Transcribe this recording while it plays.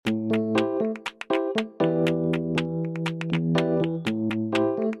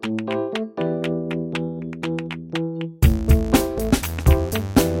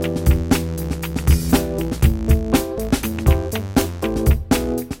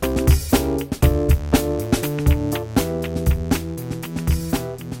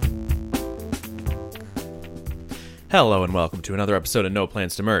Hello and welcome to another episode of No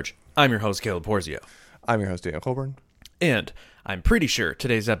Plans to Merge. I'm your host, Caleb Porzio. I'm your host, Daniel Colburn. And I'm pretty sure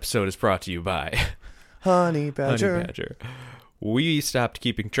today's episode is brought to you by Honey Badger. Honey Badger. We stopped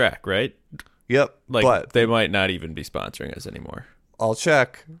keeping track, right? Yep, But they might not even be sponsoring us anymore. I'll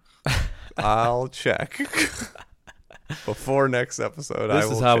check. I'll check. Before next episode, This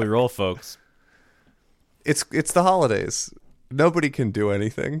is how we roll, folks. It's the holidays. Nobody can do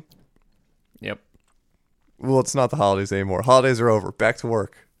anything. Yep. Well, it's not the holidays anymore. Holidays are over. Back to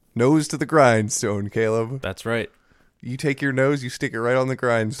work. Nose to the grindstone, Caleb. That's right. You take your nose, you stick it right on the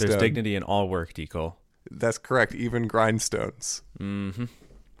grindstone. There's dignity in all work, D-Cole. That's correct. Even grindstones. Mm-hmm.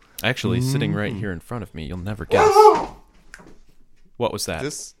 Actually, sitting right here in front of me, you'll never guess. What was that?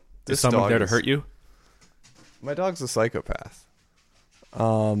 This is someone there to hurt you? My dog's a psychopath.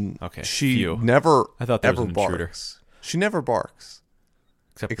 Okay. She Phew. never I thought that was ever an intruder. barks. She never barks.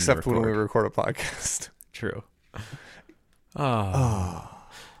 Except when we record a podcast. True. Oh.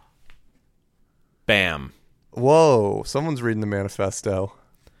 Bam. Whoa, someone's reading the manifesto.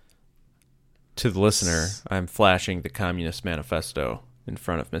 To the listener, I'm flashing the Communist Manifesto in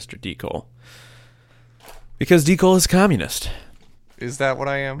front of Mr. D. Cole. Because D. Cole is communist. Is that what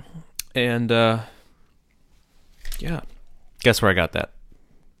I am? And, yeah. Guess where I got that?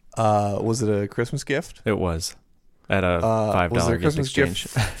 Was it a Christmas gift? It was. At a $5 was it a gift Christmas exchange.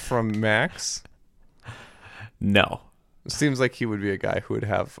 gift from Max? No. Seems like he would be a guy who would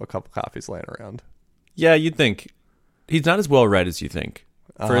have a couple copies laying around. Yeah, you'd think. He's not as well read as you think.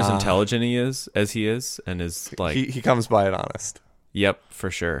 For as intelligent as he is, and is like... He comes by it honest. Yep,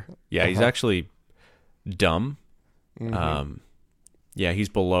 for sure. Yeah, he's actually dumb. Mm-hmm. Yeah, he's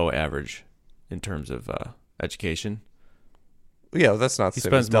below average in terms of education. Yeah, that's not He the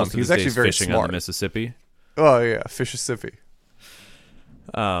same as spends dumb. most of He's his actually days very fishing on smart. the Mississippi. Oh, yeah, Fishissippi.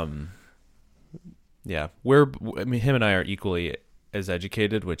 Yeah, him and I are equally as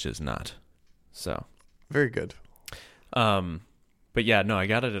educated, which is not. So, very good. But yeah, no, I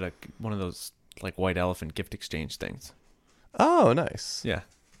got it at one of those like white elephant gift exchange things. Oh, nice. Yeah,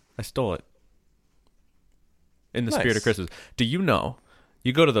 I stole it. In the Nice. spirit of Christmas. Do you know?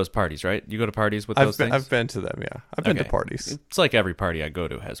 You go to those parties, right? You go to parties with those things? I've been to them, yeah. I've been to Okay. parties. It's like every party I go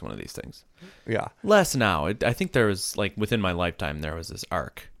to has one of these things. Yeah. Less now. I think there was, like, within my lifetime, there was this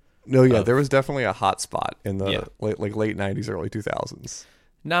arc. No, yeah, there was definitely a hot spot in the Yeah. late 90s, early 2000s.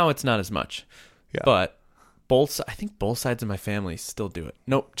 Now it's not as much. Yeah. But I think both sides of my family still do it.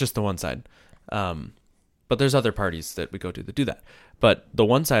 Nope, just the one side. But there's other parties that we go to that do that. But the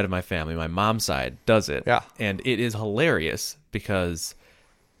one side of my family, my mom's side, does it. Yeah. And it is hilarious because,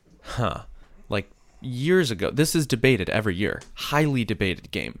 like years ago, this is debated every year. Highly debated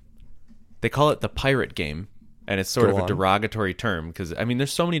game. They call it the pirate game. And it's sort of a derogatory term because, I mean,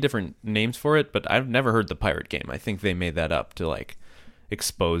 there's so many different names for it, but I've never heard the pirate game. I think they made that up to, like,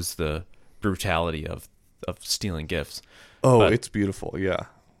 expose the brutality of stealing gifts. Oh, But- it's beautiful, yeah.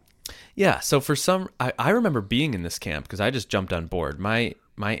 Yeah, so I remember being in this camp because I just jumped on board. My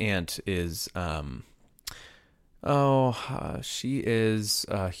aunt is, she is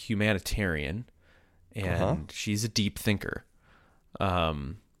a humanitarian, and she's a deep thinker.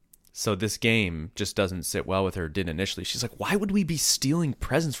 So this game just doesn't sit well with her. Didn't initially. She's like, why would we be stealing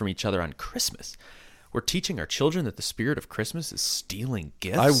presents from each other on Christmas? We're teaching our children that the spirit of Christmas is stealing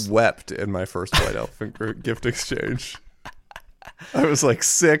gifts. I wept in my first white elephant gift exchange. I was like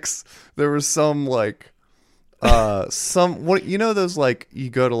 6. There was some like what you know those like you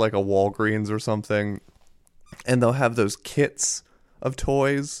go to like a Walgreens or something and they'll have those kits of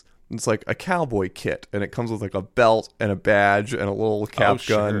toys. It's like a cowboy kit and it comes with like a belt and a badge and a little cap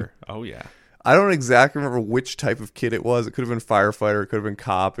gun. Sure. Oh yeah. I don't exactly remember which type of kit it was. It could have been firefighter, it could have been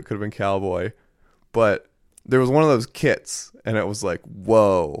cop, it could have been cowboy. But there was one of those kits and it was like,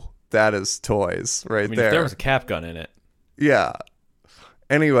 whoa, that is toys right If there. there was a cap gun in it. Yeah.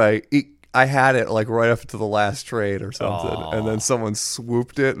 Anyway, I had it like right up to the last trade or something, and then someone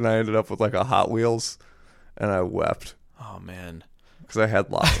swooped it, and I ended up with like a Hot Wheels, and I wept Oh man. because I had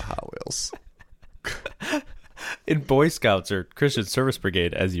lots of Hot Wheels. In Boy Scouts or Christian Service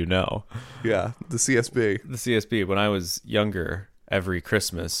Brigade, as you know, Yeah, the CSB. the CSB, when I was younger, every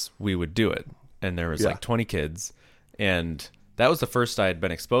Christmas we would do it. And there was Yeah. like 20 kids. And that was the first I had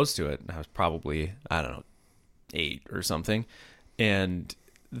been exposed to it. I was probably, I don't know, 8 or something. And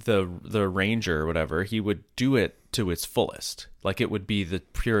the ranger or whatever, he would do it to its fullest. Like it would be the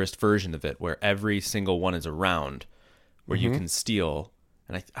purest version of it where every single one is a round where you can steal.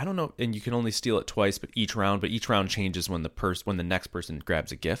 And I don't know, and you can only steal it twice, but each round changes when the next person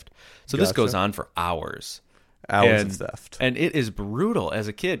grabs a gift. So this goes on for hours. Hours of theft. And it is brutal as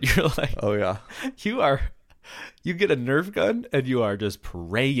a kid. You're like, Oh yeah. you are You get a Nerf gun, and you are just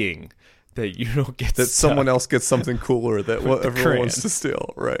praying that you don't get That stuck. someone else gets something cooler that With the everyone wants crayon. to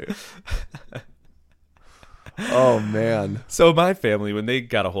steal. Right. Oh, man. So my family, when they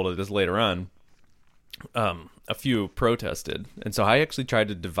got a hold of this later on, a few protested, and so I actually tried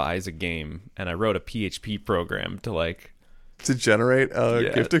to devise a game, and I wrote a PHP program to like, To generate a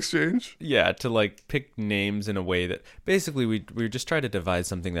Yeah. gift exchange? yeah, to like pick names in a way that basically we just try to devise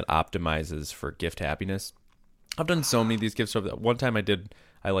something that optimizes for gift happiness. I've done so many of these gifts. One time I did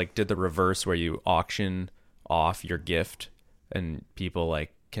the reverse where you auction off your gift, and people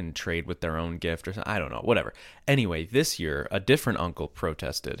like can trade with their own gift or something. I don't know, whatever. Anyway, this year a different uncle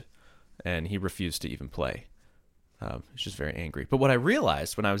protested, and he refused to even play. He's just very angry. But what I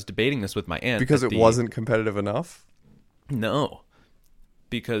realized when I was debating this with my aunt, Because that it wasn't competitive enough? no,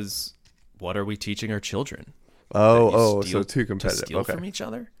 because what are we teaching our children? Oh, That you so steal- too to competitive. steal Okay. from each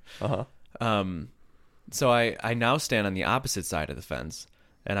other. Uh-huh. So I now stand on the opposite side of the fence,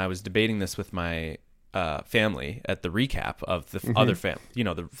 and I was debating this with my family at the recap of the other family, the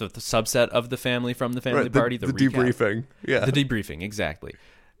subset of the family from the family Right, party, the recap. debriefing. Yeah. The debriefing, exactly.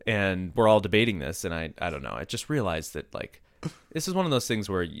 And we're all debating this, and I don't know. I just realized that like this is one of those things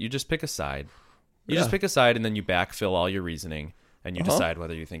where you just pick a side. You just Yeah. pick a side, and then you backfill all your reasoning, and you Uh-huh. decide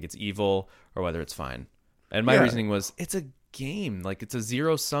whether you think it's evil or whether it's fine. And my Yeah. reasoning was, it's a game. Like, it's a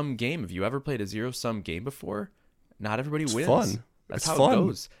zero-sum game. Have you ever played a zero-sum game before? Not everybody wins. fun. That's It's how fun. it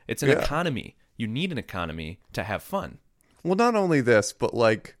goes. It's an Yeah. economy. You need an economy to have fun. Well, not only this, but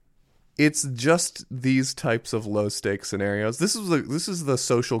like it's just these types of low stakes scenarios. This is the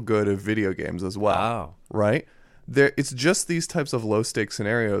social good of video games as well. Wow. Right? It's just these types of low stakes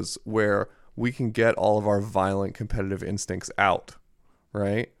scenarios where we can get all of our violent competitive instincts out,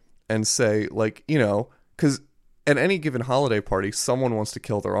 right? And say like, cuz at any given holiday party someone wants to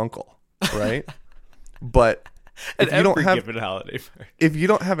kill their uncle, right? But At if you don't every have given holiday party. if you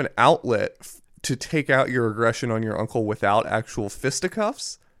don't have an outlet to take out your aggression on your uncle without actual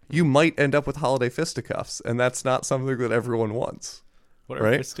fisticuffs, you might end up with holiday fisticuffs, and that's not something that everyone wants. What are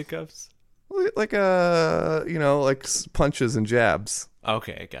Right? fisticuffs? Like punches and jabs.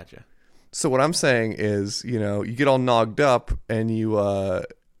 Okay, I gotcha. So what I'm saying is, you get all nogged up and you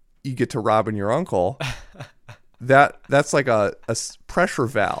get to robbing your uncle. That's like a pressure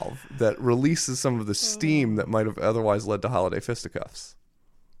valve that releases some of the steam that might have otherwise led to holiday fisticuffs.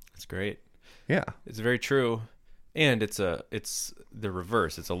 That's great. Yeah. It's very true, and it's the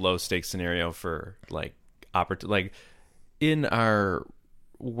reverse. It's a low stakes scenario for like in our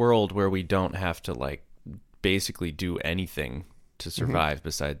world where we don't have to like basically do anything to survive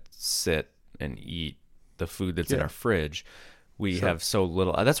besides sit and eat the food that's in Yeah. our fridge. We have so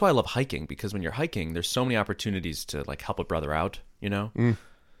little. That's why I love hiking, because when you're hiking, there's so many opportunities to like help a brother out.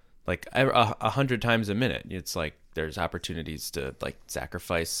 Like 100 times a minute, it's like there's opportunities to like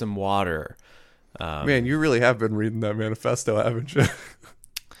sacrifice some water. Man, you really have been reading that manifesto, haven't you?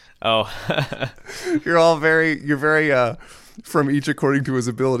 Oh, You're very from each according to his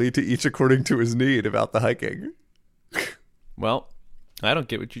ability to each according to his need about the hiking. well, I don't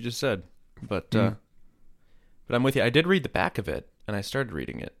get what you just said, but I'm with you. I did read the back of it, and I started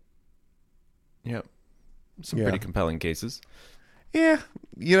reading it. Yep, some Yeah. pretty compelling cases. Yeah,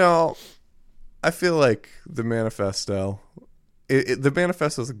 I feel like the manifesto, the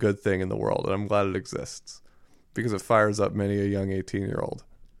manifesto is a good thing in the world, and I'm glad it exists because it fires up many a young 18-year-old.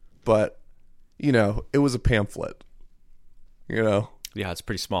 But, it was a pamphlet, Yeah, it's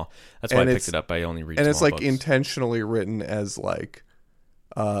pretty small. That's why I And picked it's- it up. I only read and small it's like books. intentionally written as like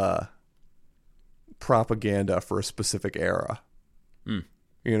propaganda for a specific era.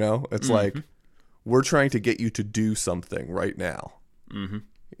 It's like we're trying to get you to do something right now.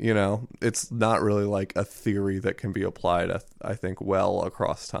 It's not really like a theory that can be applied, I think, well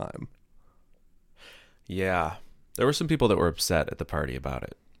across time. Yeah, there were some people that were upset at the party about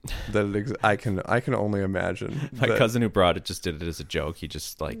it. I can only imagine. My that- cousin who brought it just did it as a joke. He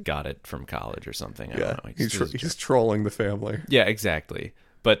just like got it from college or something. I Yeah, don't know. He just did it as a he's joke. trolling the family. Yeah, exactly.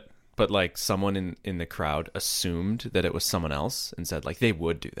 But like someone in the crowd assumed that it was someone else and said like they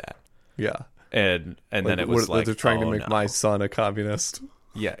would do that. Yeah, And then Like, it was what- like they're trying to oh, make no. my son a communist.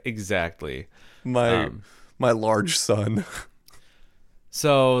 Yeah, exactly. My large son.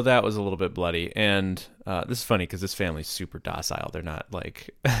 So that was a little bit bloody, and this is funny because this family's super docile. They're not like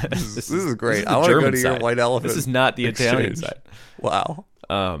this is great. the I wanna go German to your side. white elephant This is not the Italian exchange. side. Wow.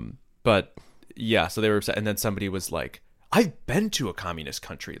 But yeah, so they were upset, and then somebody was like, "I've been to a communist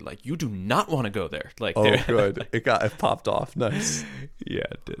country. Like, you do not want to go there." Like, Oh, they're- good. It popped off. Nice. yeah,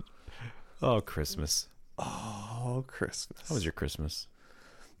 it did. Oh, Christmas. Oh, Christmas. How was your Christmas?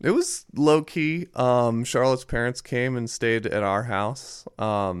 It was low key. Charlotte's parents came and stayed at our house,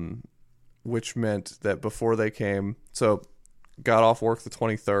 which meant that before they came, so got off work the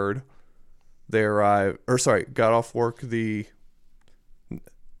 23rd. They arrived, or sorry, got off work the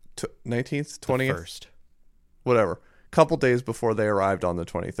 19th, 20th, First. whatever. Couple days before they arrived on the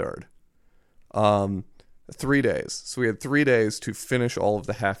 23rd. 3 days. So we had 3 days to finish all of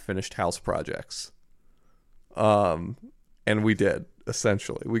the half-finished house projects. And we did,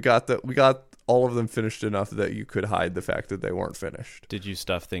 essentially. We got all of them finished enough that you could hide the fact that they weren't finished. Did you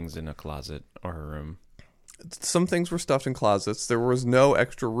stuff things in a closet or a room? Some things were stuffed in closets. There was no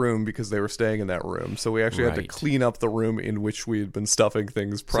extra room because they were staying in that room. So we actually had to Right. clean up the room in which we had been stuffing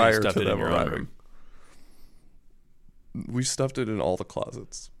things So you prior stuffed to it in them your own arriving. room. We stuffed it in all the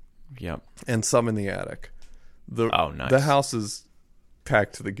closets Yep. and some in the attic. Oh, nice. The house is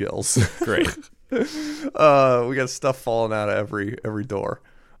packed to the gills. Great. We got stuff falling out of every door.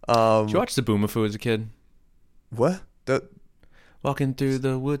 Did you watch The Boomafoo as a kid? What? Walking through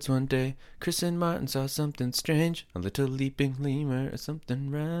the woods one day, Chris and Martin saw something strange. A little leaping lemur or something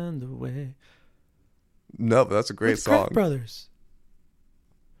ran the way. No, but that's a great It's Crack song. Brothers.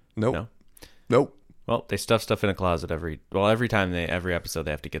 Nope. No? Nope. Well, they stuff stuff in a closet every episode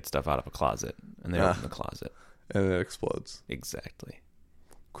they have to get stuff out of a closet, and they open the closet. And it explodes. Exactly.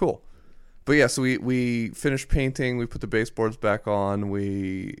 Cool. But yeah, so we finished painting. We put the baseboards back on.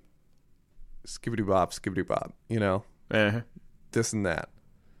 We skibbity bop, you know, Uh-huh. this and that.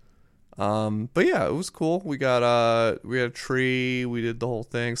 But yeah, it was cool. We had a tree. We did the whole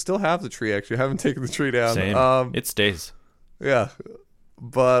thing. Still have the tree, actually. I haven't taken the tree down. Same. It stays. Yeah.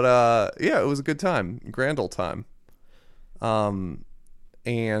 But yeah, it was a good time. Grand old time. And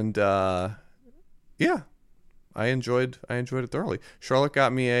yeah, I enjoyed it thoroughly. Charlotte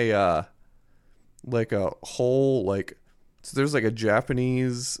got me a whole so there's like a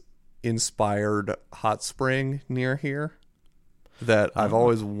Japanese inspired hot spring near here that I've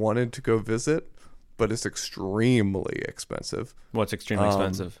always wanted to go visit, but it's extremely expensive. What's extremely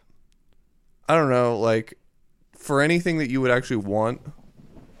expensive? I don't know, like for anything that you would actually want,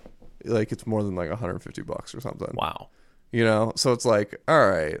 like it's more than like $150 or something. Wow. You know, so it's like, all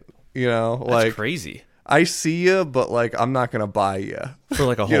right, you know, That's like crazy. I see you, but like I'm not gonna buy you For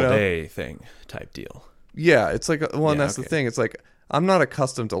like a whole You know? day thing type deal. Yeah, it's like well, and Yeah, that's the okay. thing. It's like I'm not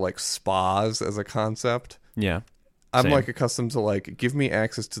accustomed to like spas as a concept. Yeah. I'm Same. like accustomed to like give me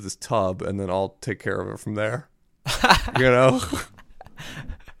access to this tub and then I'll take care of it from there. You know.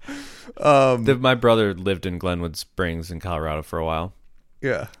 My brother lived in Glenwood Springs in Colorado for a while.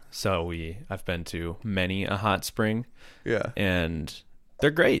 Yeah. So I've been to many a hot spring, Yeah. and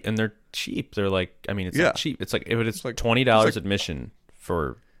they're great and they're cheap. They're like, I mean, it's Yeah. not cheap. It's like it's like- $20 it's like- admission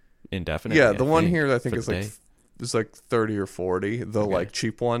for indefinite. Yeah. The one here I think for is the like day. it's like 30 or 40. The like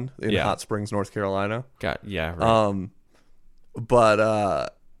cheap one in Yeah. Hot Springs, North Carolina. Yeah, right.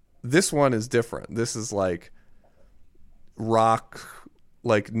 But this one is different. This is like rock,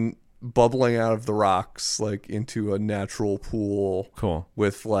 like bubbling out of the rocks, like into a natural pool. Cool.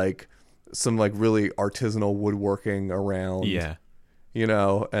 With like some like really artisanal woodworking around. Yeah, You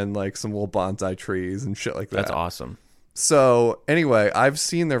know, and like some little bonsai trees and shit like that. that's awesome. So anyway, I've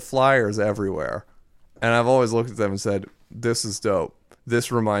seen their flyers everywhere, and I've always looked at them and said, "This is dope.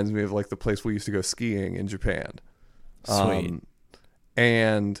 This reminds me of like the place we used to go skiing in Japan." Sweet.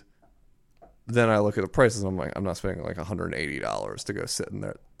 And then I look at the prices and I'm like, I'm not spending like $180 to go sit in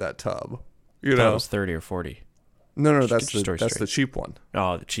that tub. You I thought know? it was 30 or 40. No, Get that's your story the straight. cheap one.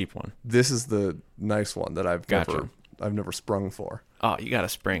 Oh, the cheap one. This is the nice one that I've Gotcha. never sprung for. Oh, you got a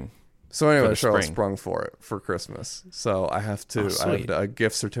spring. So anyway, the Charlotte spring. sprung for it for Christmas. So I have to Oh, I sweet. have a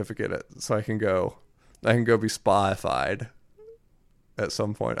gift certificate so I can go be spa-ified at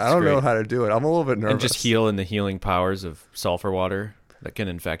some point. I don't know great. how to do it. I'm a little bit nervous. And just heal in the healing powers of sulfur water that can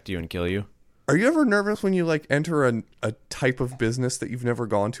infect you and kill you. Are you ever nervous when you like enter a type of business that you've never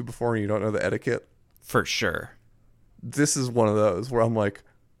gone to before and you don't know the etiquette? For sure. This is one of those where I'm like,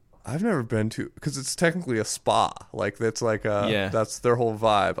 I've never been to, because it's technically a spa. Like that's like that's their whole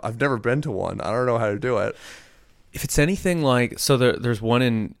vibe. I've never been to one. I don't know how to do it. If it's anything like, so there's one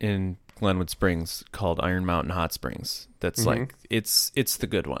in Glenwood Springs called Iron Mountain Hot Springs. That's like, it's the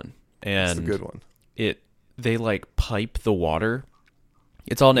good one. And It's the good one. They like pipe the water.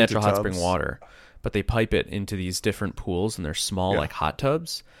 It's all natural hot spring tubs. water, but they pipe it into these different pools, and they're small like hot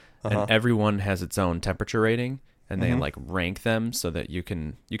tubs, and everyone has its own temperature rating, and they like rank them so that you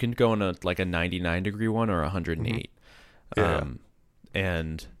can go in a 99-degree one or 108. Yeah.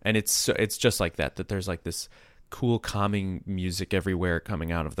 And it's just like that there's like this cool calming music everywhere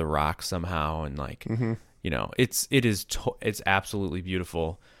coming out of the rock somehow, and like it's absolutely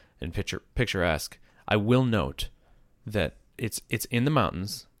beautiful and picturesque. I will note that it's in the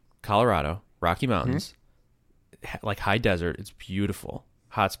mountains, Colorado, Rocky Mountains, like high desert. It's beautiful.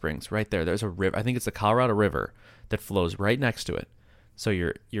 Hot springs right there. There's a river. I think it's the Colorado River that flows right next to it. So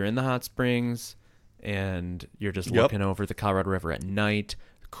you're in the hot springs and you're just looking over the Colorado River at night.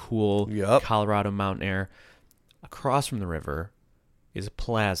 Cool Colorado mountain air. Across from the river is a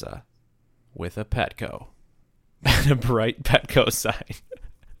plaza with a Petco and a bright Petco sign.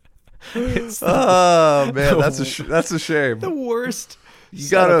 Oh man, that's a shame. The worst. You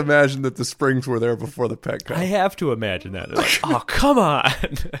got to imagine that the springs were there before the Petco. I have to imagine that. Like, oh, come on.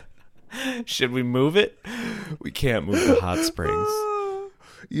 Should we move it? We can't move the hot springs.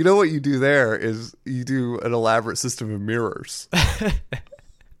 You know what you do there is you do an elaborate system of mirrors.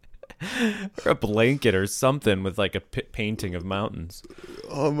 Or a blanket or something with like a painting of mountains.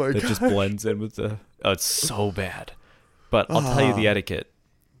 Oh my god. That just blends in with the... Oh, it's so bad. But I'll tell you the etiquette.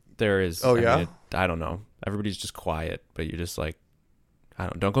 There is... Oh, yeah? I don't know. Everybody's just quiet, but you're just like...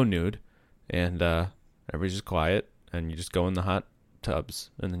 Don't go nude, and everybody's just quiet, and you just go in the hot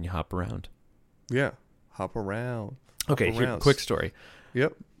tubs, and then you hop around. Yeah, hop around. Okay, here, quick story.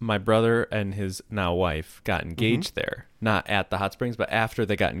 Yep. My brother and his now wife got engaged there, not at the hot springs, but after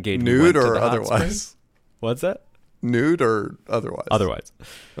they got engaged. Nude or otherwise? What's that? Nude or otherwise? Otherwise.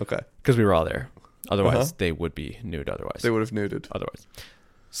 Okay. Because we were all there. Otherwise, they would be nude. Otherwise, they would have nuded. Otherwise,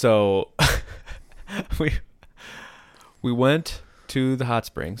 so we went to the hot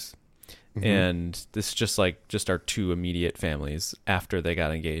springs, and this is just our two immediate families after they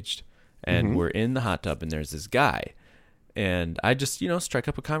got engaged, and we're in the hot tub, and there's this guy, and I just strike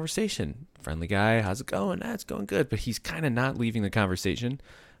up a conversation. Friendly guy, how's it going? It's going good, but he's kind of not leaving the conversation,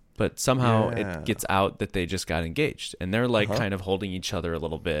 but somehow it gets out that they just got engaged, and they're like kind of holding each other a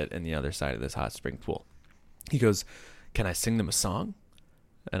little bit in the other side of this hot spring pool. He goes, "Can I sing them a song?"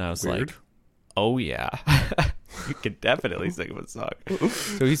 And I was like, "Oh yeah." You can definitely sing him a song.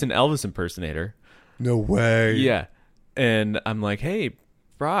 So he's an Elvis impersonator. No way. Yeah. And I'm like, "Hey,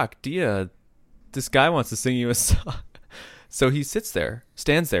 Brock, Dia, this guy wants to sing you a song." So he stands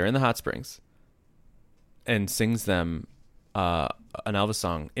there in the hot springs and sings them an Elvis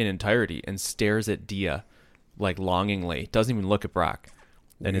song in entirety and stares at Dia like longingly. Doesn't even look at Brock.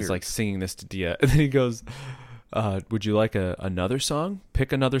 And is like singing this to Dia. And then he goes, "Would you like another song?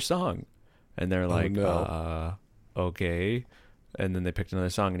 Pick another song." And they're like, "Okay." And then they picked another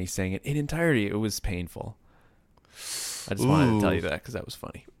song, and he sang it in entirety. It was painful. I just wanted to tell you that because that was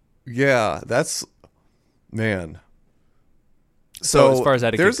funny. Yeah, that's... Man. So as far as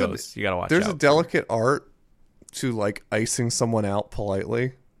etiquette goes, you got to watch out. There's a delicate art to, like, icing someone out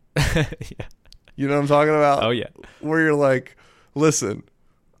politely. Yeah. You know what I'm talking about? Oh, yeah. Where you're like, listen,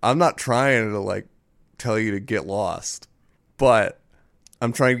 I'm not trying to, like, tell you to get lost, but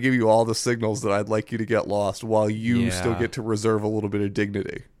I'm trying to give you all the signals that I'd like you to get lost while you still get to reserve a little bit of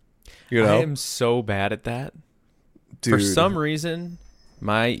dignity. You know? I am so bad at that. Dude. For some reason,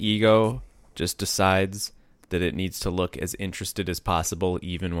 my ego just decides that it needs to look as interested as possible,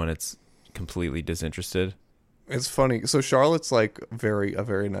 even when it's completely disinterested. It's funny. So Charlotte's like a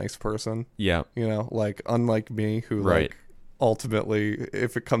very nice person. Yeah. You know, like unlike me, who like ultimately,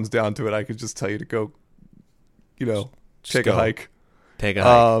 if it comes down to it, I could just tell you to go, take a hike. Take a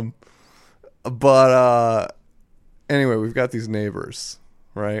hike. But anyway, we've got these neighbors,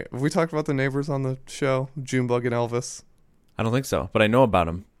 right? Have we talked about the neighbors on the show? Junebug and Elvis? I don't think so, but I know about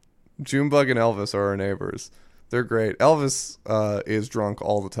them. Junebug and Elvis are our neighbors. They're great. Elvis is drunk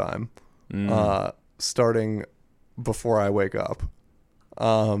all the time, starting before I wake up.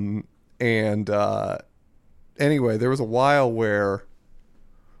 Anyway, there was a while where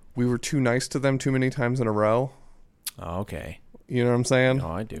we were too nice to them too many times in a row. Oh, okay. You know what I'm saying?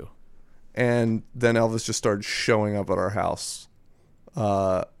 Oh, I do. And then Elvis just started showing up at our house,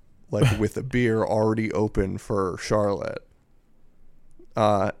 like with a beer already open for Charlotte.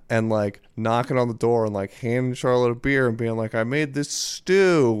 And like knocking on the door and like handing Charlotte a beer and being like, I made this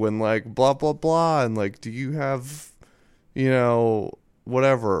stew and like blah, blah, blah. And like, do you have,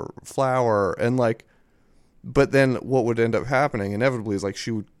 whatever, flour? And like, but then what would end up happening inevitably is like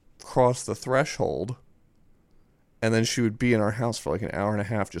she would cross the threshold and then she would be in our house for like an hour and a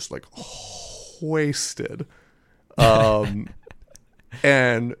half, just like wasted. And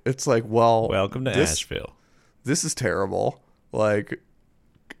it's like, well, welcome to Asheville. This is terrible. Like,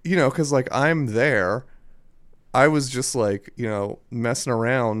 because like I'm there, I was just like, messing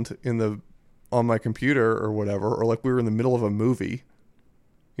around on my computer or whatever, or like we were in the middle of a movie,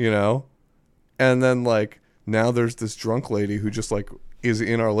 and then like now there's this drunk lady who just like is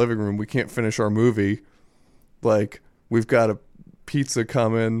in our living room. We can't finish our movie, like, we've got a pizza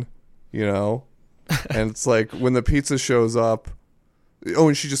coming, you know, and it's like when the pizza shows up, oh,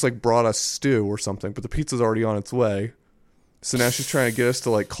 and she just like brought us stew or something, but the pizza's already on its way. So now she's trying to get us to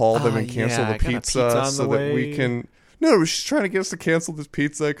like call them and cancel the pizza so that we can. No, she's trying to get us to cancel this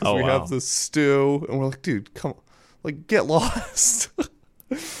pizza because we have this stew, and we're like, dude, come on, like, get lost.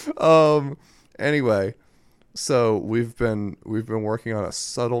 Anyway, so we've been working on a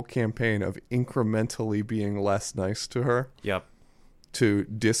subtle campaign of incrementally being less nice to her. Yep. To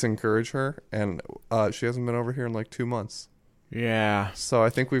disencourage her, and she hasn't been over here in like 2 months. Yeah. So I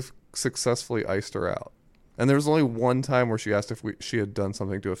think we've successfully iced her out. And there was only one time where she asked if she had done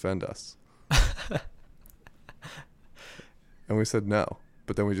something to offend us. And we said no,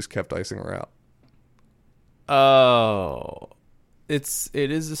 but then we just kept icing her out. Oh, it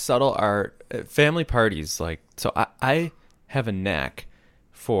is a subtle art. Family parties, like, so I have a knack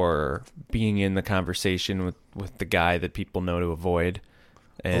for being in the conversation with the guy that people know to avoid.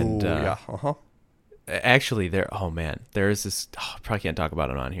 And yeah, actually, there is this. I probably can't talk about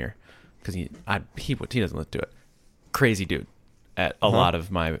it on here because he doesn't let do it. Crazy dude at a lot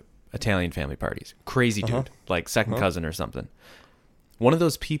of my Italian family parties. Crazy dude, like second cousin or something. One of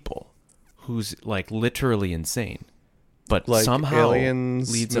those people who's like literally insane, but like somehow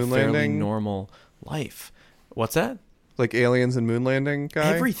Aliens, leads Moon a fairly Landing? normal life. What's that? Like Aliens and Moon Landing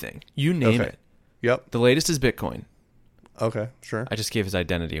guy? Everything. You name it. Yep. The latest is Bitcoin. Okay, sure. I just gave his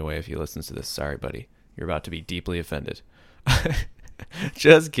identity away if he listens to this. Sorry, buddy. You're about to be deeply offended.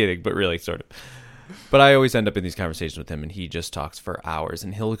 Just kidding, but really sort of. But I always end up in these conversations with him, and he just talks for hours,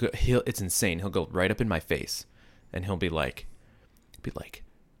 and he'll it's insane. He'll go right up in my face, and he'll be like,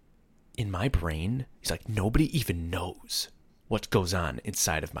 in my brain, he's like, nobody even knows what goes on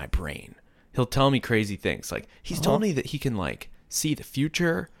inside of my brain. He'll tell me crazy things. Like, he's told me that he can, like, see the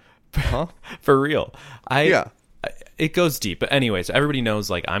future. For real. It goes deep. But anyway, so everybody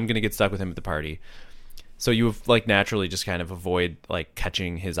knows, like, I'm going to get stuck with him at the party. So you, like, naturally just kind of avoid, like,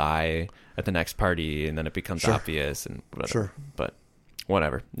 catching his eye at the next party, and then it becomes obvious and whatever. Sure. But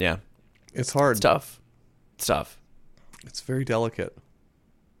whatever. Yeah. It's hard. It's tough. It's very delicate.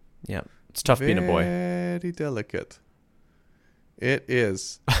 Yeah. It's tough being a boy. Very delicate. It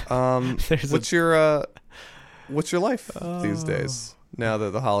is. What's your life these days now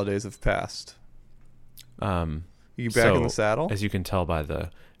that the holidays have passed? You back in the saddle? As you can tell by the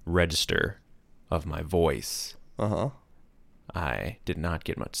register of my voice, I did not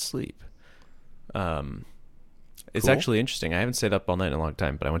get much sleep. It's actually interesting. I haven't stayed up all night in a long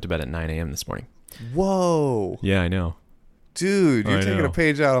time, but I went to bed at 9 a.m. this morning. Whoa. Yeah, I know. Dude, you're taking a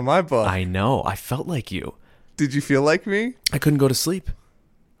page out of my book. I know. I felt like you. Did you feel like me? I couldn't go to sleep.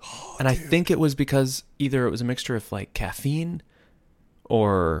 And I think it was because either it was a mixture of like caffeine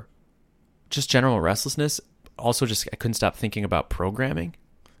or just general restlessness. Also, just I couldn't stop thinking about programming.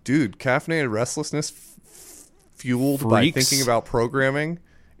 Dude, caffeinated restlessness fueled by thinking about programming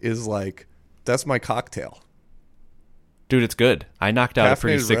is like, that's my cocktail. Dude, it's good. I knocked out a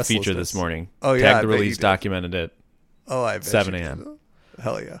pretty sick feature this morning. Oh, yeah. Tagged the release, documented it. Oh, I bet 7 a.m.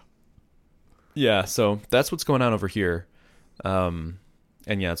 Hell yeah. Yeah, so that's what's going on over here. And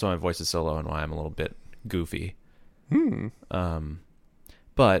yeah, that's why my voice is so low and why I'm a little bit goofy.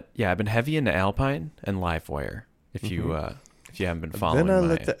 But yeah, I've been heavy into Alpine and Livewire. If you haven't been following then I my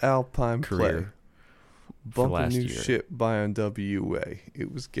let the Alpine career play. Bump a new year. shit by NWA.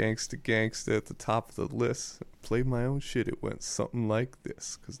 It was gangsta at the top of the list. Played my own shit. It went something like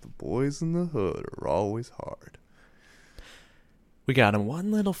this. Because the boys in the hood are always hard. We got in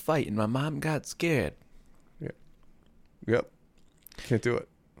one little fight and my mom got scared. Yeah. Yep. Can't do it.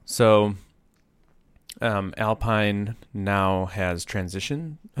 So, Alpine now has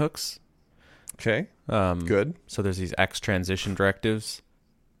transition hooks. Okay. Good. So there's these X transition directives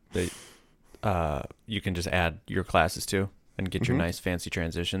that you can just add your classes to and get your nice fancy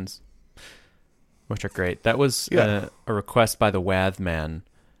transitions, which are great. That was a request by the WAV man.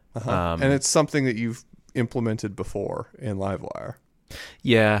 And it's something that you've implemented before in Livewire.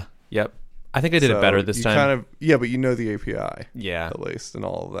 Yeah. Yep. I think I did it better this time. But you know the API. Yeah. At least and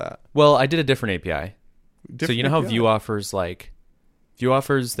all of that. Well, I did a different API. So you know how API? Vue offers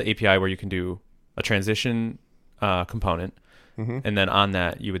the API where you can do a transition component, and then on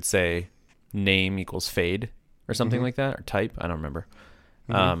that you would say name equals fade or something like that, or type. I don't remember.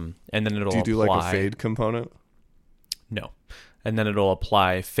 And then it'll do you do apply, like a fade component? No. And then it'll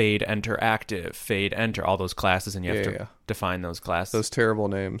apply fade enter active, fade enter, all those classes, and you have to define those classes. Those terrible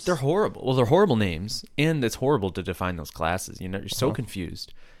names. They're horrible. Well, they're horrible names, and it's horrible to define those classes. You know, you're so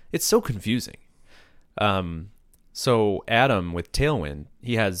confused. It's so confusing. So Adam with Tailwind,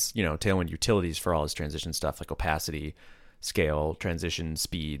 he has, Tailwind utilities for all his transition stuff, like opacity, scale, transition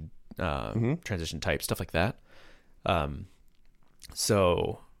speed, transition type, stuff like that.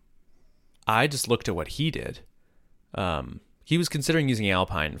 So I just looked at what he did. He was considering using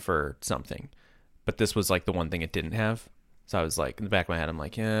Alpine for something, but this was like the one thing it didn't have. So I was like, in the back of my head, I'm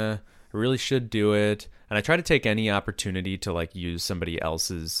like, yeah, I really should do it. And I try to take any opportunity to like use somebody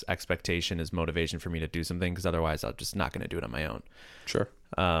else's expectation as motivation for me to do something, because otherwise I'm just not going to do it on my own. Sure.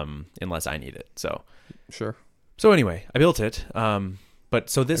 Unless I need it. So Sure. So anyway, I built it. But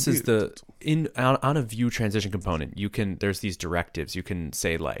so this is on a view transition component, there's these directives. You can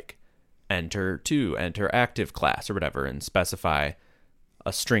say like enter active class or whatever, and specify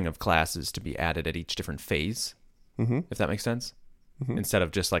a string of classes to be added at each different phase. If that makes sense. Instead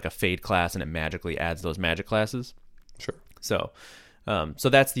of just like a fade class and it magically adds those magic classes. Sure. So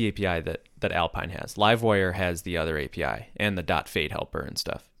that's the API that Alpine has. Livewire has the other API and the .fade helper and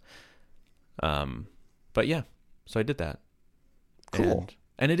stuff. But yeah, so I did that. Cool.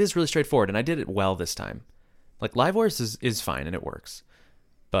 And it is really straightforward, and I did it well this time. Like Livewire is fine and it works,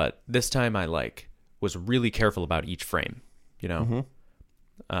 but this time I was really careful about each frame. Yeah,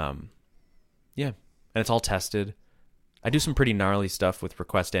 and it's all tested. I do some pretty gnarly stuff with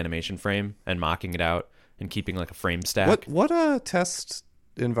request animation frame and mocking it out and keeping like a frame stack. What test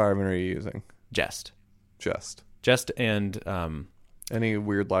environment are you using? Jest and any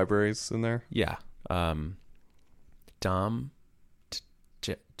weird libraries in there? Yeah.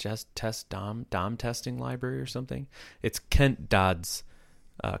 Just test DOM testing library or something. It's Kent Dodds'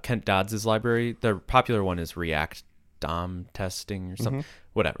 library. The popular one is React DOM testing or something.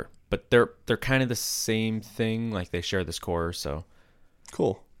 Whatever. But they're kind of the same thing. Like they share this core, so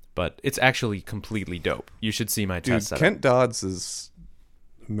cool. But it's actually completely dope. You should see my test setup. Kent Dodds is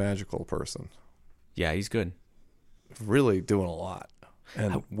a magical person. Yeah, he's good. Really doing a lot.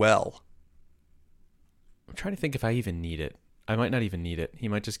 And well. I'm trying to think if I even need it. I might not even need it. He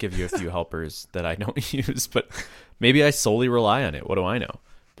might just give you a few helpers that I don't use, but maybe I solely rely on it. What do I know?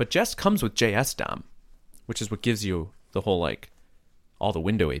 But Jest comes with JS DOM, which is what gives you the whole all the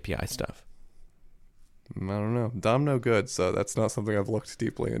window API stuff. I don't know. DOM no good, so that's not something I've looked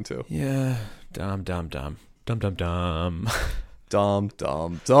deeply into. Yeah. DOM. DOM.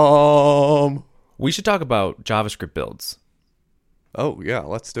 We should talk about JavaScript builds. Oh, yeah.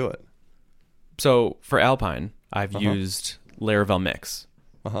 Let's do it. So for Alpine, I've used Laravel Mix.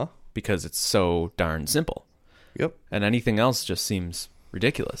 Because it's so darn simple. Yep. And anything else just seems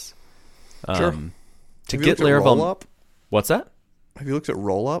ridiculous. Sure. To get Laravel Rollup? What's that? Have you looked at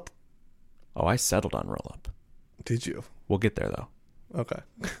Rollup? Oh, I settled on Rollup. Did you? We'll get there though. Okay.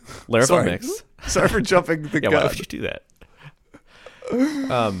 Laravel Mix. Sorry for jumping the gun. Why would you do that?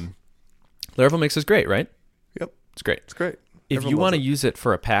 Laravel Mix is great, right? Yep. It's great. It's great. If Everyone you want to loves use it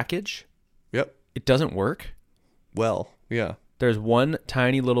for a package, it. it doesn't work. Well, yeah. There's one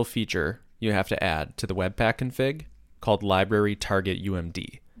tiny little feature you have to add to the Webpack config called library target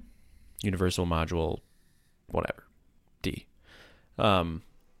UMD, universal module, whatever, D.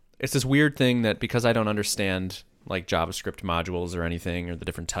 It's this weird thing that because I don't understand like JavaScript modules or anything or the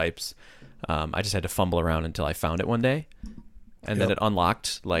different types, I just had to fumble around until I found it one day, and then it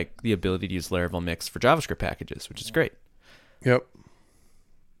unlocked like the ability to use Laravel Mix for JavaScript packages, which is great. Yep.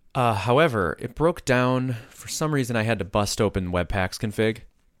 However, it broke down. For some reason, I had to bust open Webpack's config,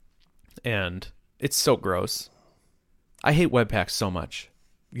 and it's so gross. I hate Webpack so much.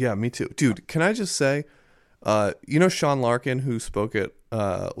 Yeah, me too. Dude, can I just say, you know Sean Larkin, who spoke at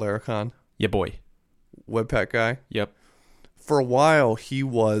Laracon? Yeah, boy. Webpack guy? Yep. For a while, he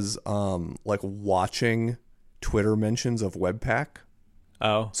was watching Twitter mentions of Webpack.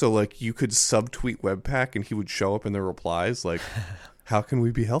 Oh. So like you could subtweet Webpack and he would show up in the replies like, how can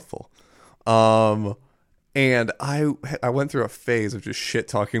we be helpful? And I went through a phase of just shit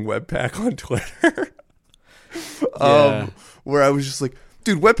talking Webpack on Twitter. Where I was just like,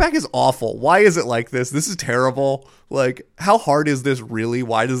 dude, Webpack is awful. Why is it like this? This is terrible. Like, how hard is this really?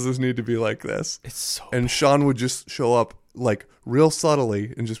 Why does this need to be like this? It's so And bad. Sean would just show up like real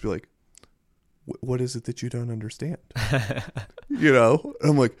subtly and just be like, what is it that you don't understand? You know?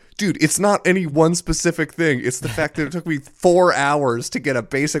 And I'm like, dude, it's not any one specific thing. It's the fact that it took me 4 hours to get a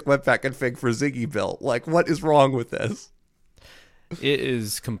basic Webpack config for Ziggy built. Like, what is wrong with this? It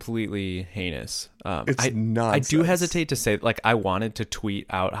is completely heinous. It's nonsense. I do hesitate to say, like, I wanted to tweet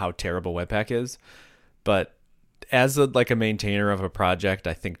out how terrible Webpack is, but as a maintainer of a project,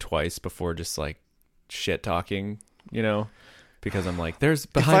 I think twice before just like shit talking, you know, because I'm like, there's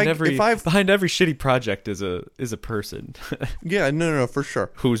behind every shitty project is a person. Yeah, no, for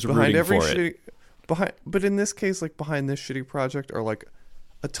sure. Who's rooting for it. but in this case, like behind this shitty project are like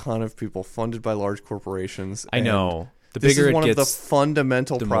a ton of people funded by large corporations. I know. The This bigger is one it of the gets,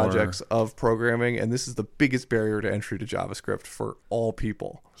 fundamental the projects of programming, and this is the biggest barrier to entry to JavaScript for all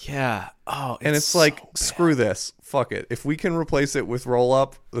people. yeah. Oh, And it's so like, bad. screw this. Fuck it. If we can replace it with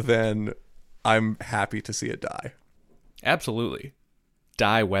Rollup, then I'm happy to see it die. Absolutely.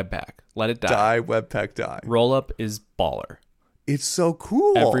 Die Webpack. Let it die. Die, Webpack, die. Rollup is baller. It's so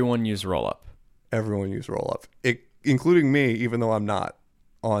cool. Everyone use Rollup. Everyone use Rollup, including me, even though I'm not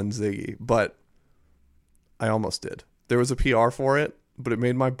on Ziggy. But I almost did. There was a PR for it, but it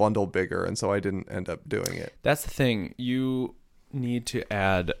made my bundle bigger, and so I didn't end up doing it. That's the thing. You need to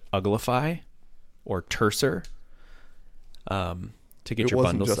add Uglify or Terser to get It your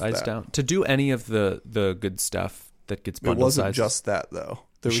wasn't bundle just size that. down. To do any of the good stuff that gets It bundle wasn't size. just that though.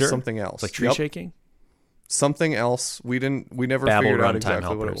 There was Sure? something else. Like tree Yep. shaking? Something else. We never Babel figured out runtime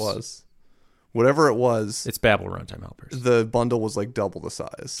exactly what it helpers. was. Whatever it was, It's Babel runtime helpers. the bundle was like double the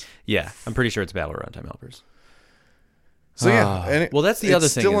size. Yeah, I'm pretty sure it's Babel runtime helpers. So yeah, and well, that's the other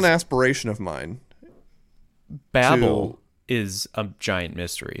it's thing still is- an aspiration of mine. Babel is a giant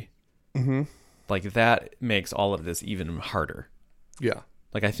mystery. Mm-hmm. Like that makes all of this even harder. Yeah.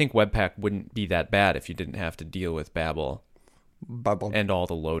 Like I think Webpack wouldn't be that bad if you didn't have to deal with Babel Bubble. and all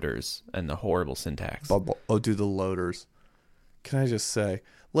the loaders and the horrible syntax. Bubble. Oh, do the loaders. Can I just say,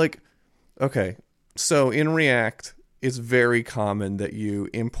 like, okay, so in React, it's very common that you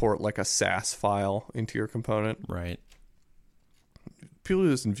import like a SAS file into your component. Right. People do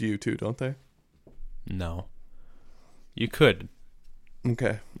this in Vue too, don't they? No. You could.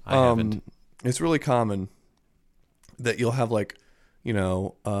 Okay. I haven't. It's really common that you'll have like,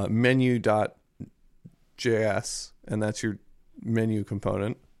 menu.js, and that's your menu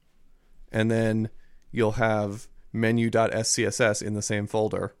component. And then you'll have menu.scss in the same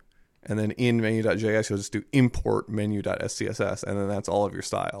folder. And then in menu.js, you'll just do import menu.scss, and then that's all of your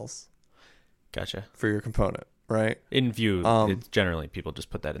styles Gotcha. for your component, right? In Vue, Um, it's generally people just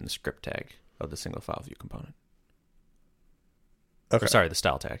put that in the script tag of the single file view component. Okay. Or sorry, the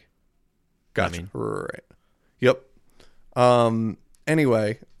style tag. Gotcha. I mean- Right. Yep.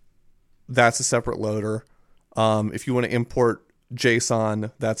 Anyway, that's a separate loader. If you want to import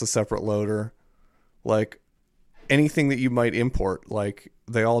JSON, that's a separate loader. Like anything that you might import, like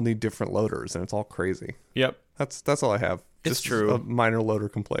they all need different loaders, and it's all crazy. Yep. That's all I have. It's Just true. a minor loader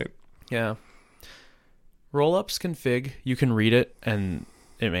complaint. Yeah. Rollups config, you can read it and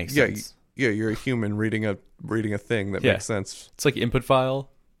it makes Yeah, sense. You're a human reading a thing that Yeah. makes sense. It's like input file,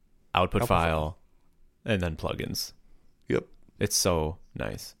 output Output file, and then plugins. Yep. It's so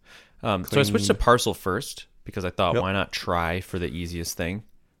nice. So I switched to Parcel first because I thought, Yep. why not try for the easiest thing?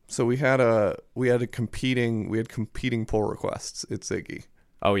 So we had competing pull requests at Ziggy.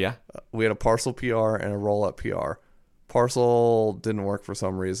 Oh yeah, We had a parcel PR and a roll up PR. Parcel didn't work for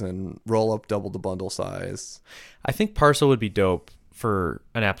some reason. Roll up doubled the bundle size. I think Parcel would be dope for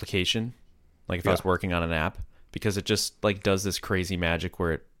an application, like if I was Yeah. working on an app, because it just like does this crazy magic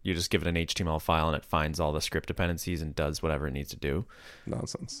where you just give it an HTML file and it finds all the script dependencies and does whatever it needs to do,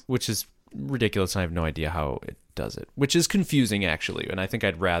 Nonsense. which is ridiculous. And I have no idea how it does it, which is confusing actually. And I think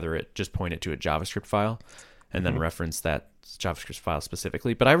I'd rather it just point it to a JavaScript file and then reference that JavaScript file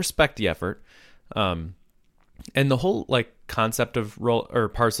specifically. But I respect the effort. And the whole like concept of roll or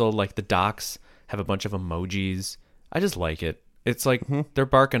Parcel, like the docs have a bunch of emojis. I just like it. It's like they're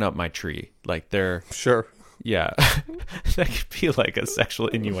barking up my tree. Like they're, Sure. yeah, that could be like a sexual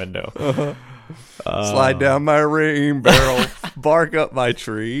innuendo. Slide down my rain barrel, bark up my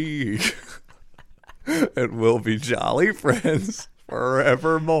tree, and we'll be jolly friends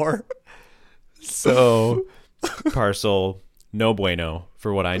forevermore. So Parcel, no bueno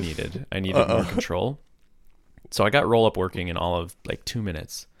for what I needed. I needed more control. So I got Rollup working in all of like 2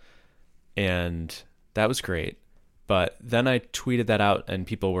 minutes, and that was great. But then I tweeted that out, and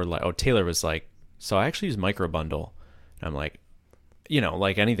people were like, "Oh, Taylor was like, so I actually use Microbundle." And I'm like,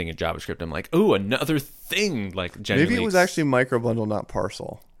 like anything in JavaScript, I'm like, "Oh, another thing!" Like, genuinely, Maybe it was actually Microbundle, not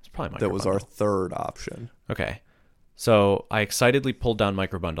Parcel. it's probably That was our Microbundle. third option. Okay. So I excitedly pulled down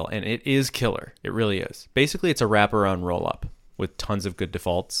Microbundle, and it is killer. It really is. Basically, it's a wraparound rollup with tons of good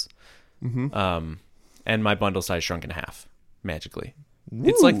defaults. And my bundle size shrunk in half magically.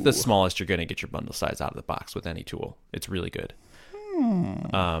 It's like the Ooh. smallest you're going to get your bundle size out of the box with any tool. It's really good.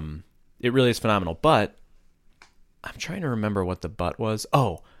 It really is phenomenal. But I'm trying to remember what the but was.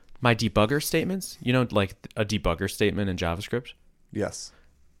 Oh, my debugger statements. Like a debugger statement in JavaScript. Yes.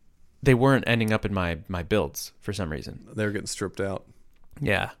 They weren't ending up in my builds for some reason. They're getting stripped out.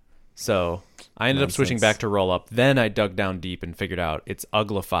 Yeah. So I ended up switching Nonsense. back to Rollup. Then I dug down deep and figured out it's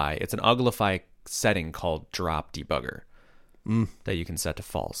Uglify. It's an Uglify setting called drop debugger that you can set to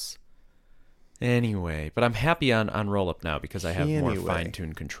false. Anyway, but I'm happy on Rollup now because I have more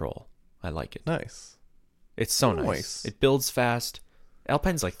fine-tuned control. I like it. Nice. It's so nice. It builds fast.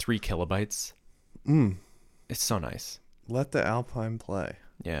 Alpine's like 3 kilobytes. It's so nice. Let the Alpine play.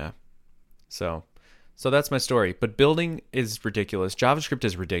 Yeah. So that's my story. But building is ridiculous. JavaScript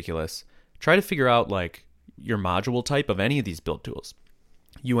is ridiculous. Try to figure out like your module type of any of these build tools.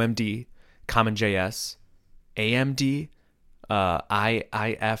 UMD, CommonJS, AMD,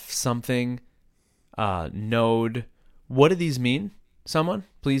 IIF something, Node. What do these mean? Someone,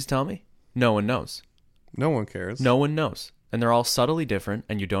 please tell me. No one knows. No one cares. No one knows. And they're all subtly different,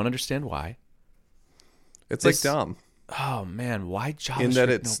 and you don't understand why. It's like dumb. Oh, man. Why JavaScript? In that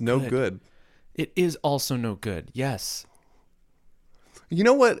it's no good. It is also no good. Yes. You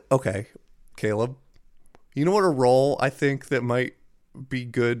know what? Okay, Caleb. You know what a role I think that might be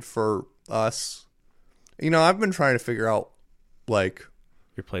good for us? You know, I've been trying to figure out, like,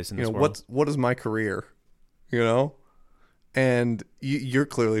 your place in this world. What is my career? You know? And you're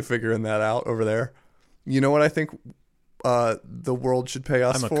clearly figuring that out over there. You know what I think the world should pay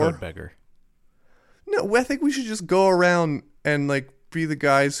us for? I'm a code beggar. No, I think we should just go around and, like, be the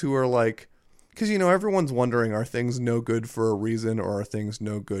guys who are, like... Because, you know, everyone's wondering, are things no good for a reason or are things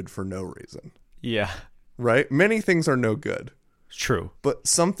no good for no reason? Yeah. Right? Many things are no good. True. But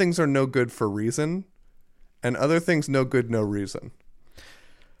some things are no good for reason and other things no good, no reason.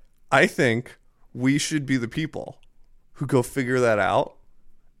 I think we should be the people who go figure that out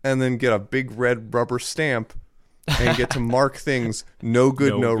and then get a big red rubber stamp and get to mark things no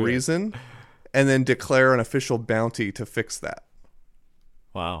good, no reason, and then declare an official bounty to fix that.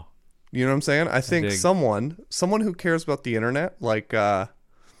 Wow. You know what I'm saying? I think someone who cares about the internet, like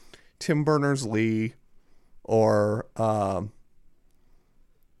Tim Berners-Lee or I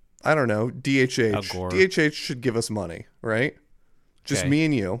don't know, DHH. DHH should give us money, right? Just me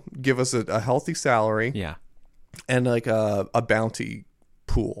and you. Give us a healthy salary. Yeah. And like a bounty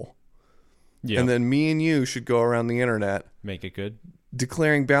pool. Yeah. And then me and you should go around the internet. Make it good.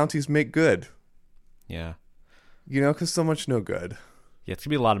 Declaring bounties make good. Yeah. You know, because so much no good. Yeah, it's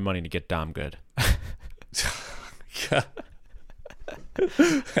going to be a lot of money to get Dom good. Yeah.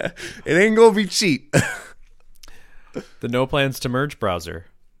 It ain't going to be cheap. The no plans to merge browser.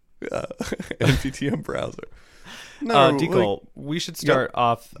 NPTM browser. No, Deagle, we should start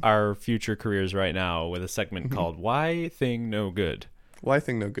off our future careers right now with a segment called Why Thing No Good. Why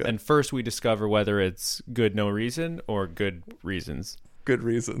Thing No Good? And first we discover whether it's good no reason or good reasons. Good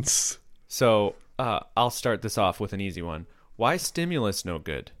reasons. So I'll start this off with an easy one. Why stimulus no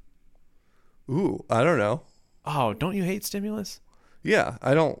good? Ooh, I don't know. Oh, don't you hate stimulus? Yeah,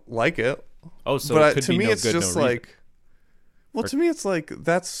 I don't like it. Oh, so it could to be me no it's good, just no like, well, to me it's like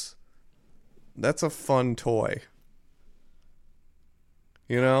that's a fun toy.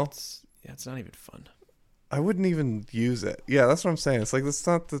 You know? It's not even fun. I wouldn't even use it. Yeah, that's what I'm saying. It's like that's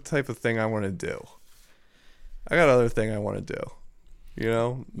not the type of thing I want to do. I got other thing I want to do. You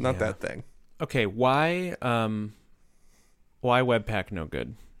know, not that thing. Okay, why Webpack no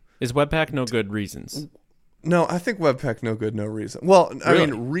good? Is Webpack no good reasons? No, I think Webpack no good, no reason. Well, I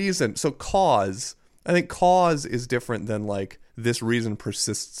mean, reason. So cause, I think cause is different than like this reason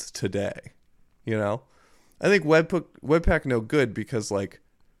persists today. You know? I think Webpack no good because like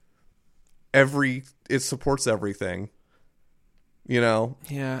it supports everything. You know?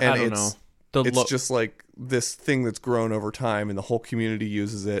 Yeah, and I don't know. It's just like this thing that's grown over time and the whole community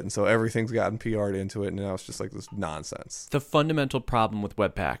uses it, and so everything's gotten PR'd into it, and now it's just like this nonsense. The fundamental problem with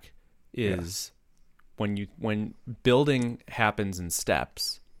Webpack is when building happens in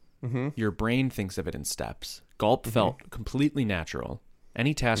steps, your brain thinks of it in steps. Gulp felt completely natural.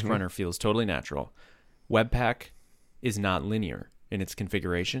 Any task runner feels totally natural. Webpack is not linear in its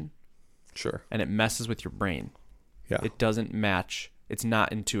configuration. Sure. And it messes with your brain. Yeah. It doesn't match. It's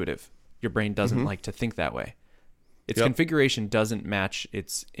not intuitive. Your brain doesn't like to think that way. Its configuration doesn't match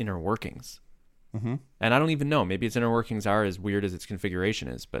its inner workings. And I don't even know. Maybe its inner workings are as weird as its configuration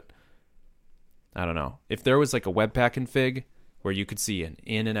is, but I don't know. If there was like a Webpack config where you could see an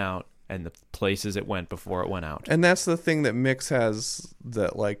in and out and the places it went before it went out. And that's the thing that Mix has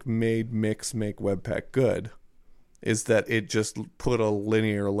that like made Mix make Webpack good, is that it just put a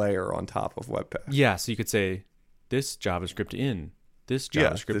linear layer on top of Webpack. Yeah, so you could say this JavaScript in, this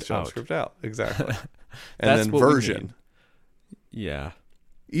JavaScript this out. JavaScript out. Exactly. And then version. Yeah.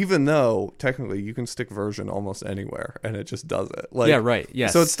 Even though technically you can stick version almost anywhere and it just does it. Like, yeah, right.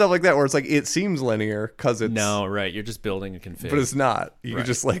 Yes. So it's stuff like that where it's like it seems linear because it's no, right. You're just building a config, but it's not. You can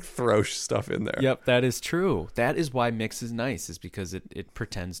just like throw stuff in there. Yep, that is true. That is why Mix is nice, is because it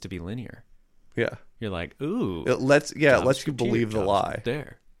pretends to be linear. Yeah. You're like, ooh, It lets you JavaScript believe here, the JavaScript lie.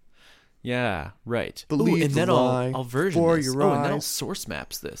 there. Yeah, right. Believe and the then lie I'll version before this. your And then I'll eyes. source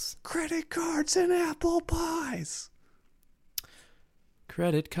maps this. Credit cards and apple pies.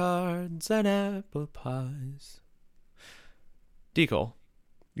 Credit cards and apple pies. Decol,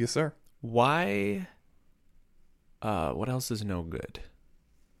 Yes, sir. why? What else is no good?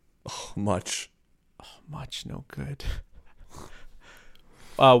 Much. Much no good.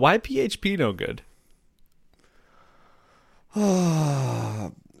 Why PHP no good?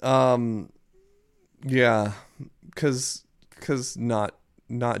 Yeah, cause not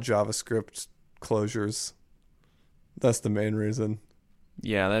JavaScript closures. That's the main reason.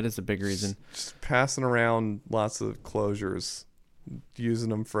 Yeah, that is a big reason. Just passing around lots of closures, using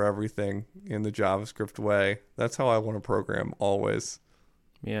them for everything in the JavaScript way. That's how I want to program always.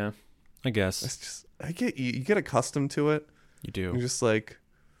 Yeah, I guess It's just you get accustomed to it. you do. You're just like,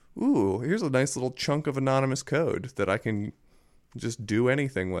 ooh, here's a nice little chunk of anonymous code that I can just do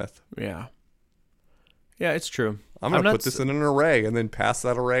anything with. Yeah. Yeah, it's true. I'm gonna put this in an array and then pass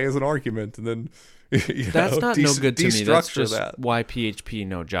that array as an argument, and then That's not no good to me. That's just that. why PHP,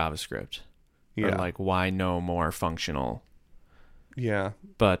 no JavaScript. Or Yeah, like why no more functional. yeah.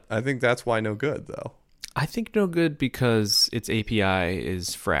 But I think that's why no good though. I think no good because its API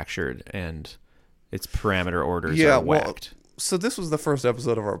is fractured and its parameter orders are whacked. So this was the first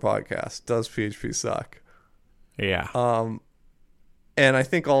episode of our podcast. Does PHP suck? Yeah. And I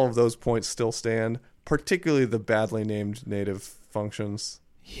think all of those points still stand, particularly the badly named native functions.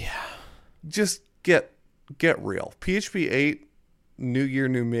 Yeah. Just get real. PHP 8, new year,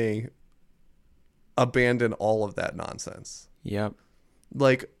 new me, abandon all of that nonsense. Yep.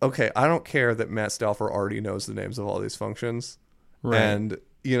 Like, okay, I don't care that Matt Stauffer already knows the names of all these functions. Right. And,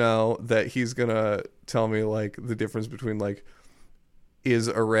 that he's going to tell me, like, the difference between, like, is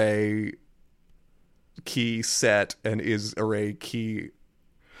array key set and is array key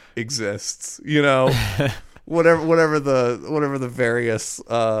exists, whatever the various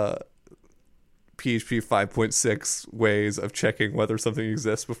PHP 5.6 ways of checking whether something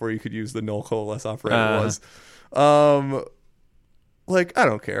exists before you could use the null coalesce operator was. Like, I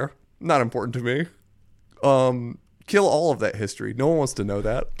don't care. Not important to me. Kill all of that history. No one wants to know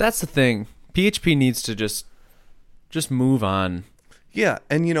that. That's the thing. PHP needs to just move on. Yeah,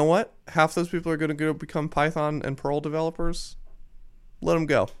 and you know what? Half those people are going to go become Python and Perl developers. Let them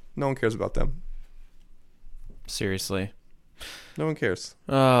go. No one cares about them. Seriously. No one cares.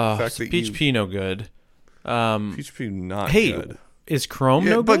 Oh, fact so that PHP no good. PHP not Hey, good. is Chrome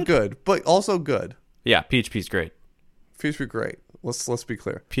Yeah, no but good? good. But also good. Yeah, PHP's great. PHP great. Let's be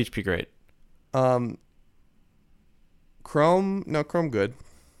clear. PHP great. Chrome good.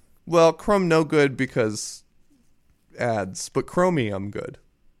 Well, Chrome no good because ads, but Chromium good.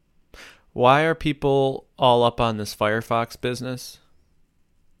 Why are people all up on this Firefox business?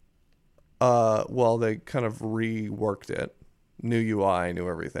 Well, they kind of reworked it. New UI, new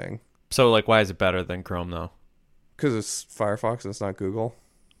everything. So, like, why is it better than Chrome, though? Because it's Firefox, it's not Google.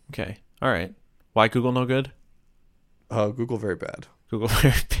 Okay. All right. Why Google no good? Google very bad. Google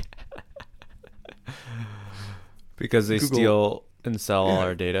very because they Google- steal and sell all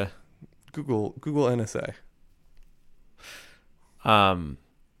our data. Google NSA.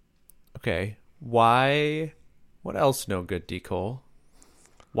 Okay. Why? What else no good, Decole?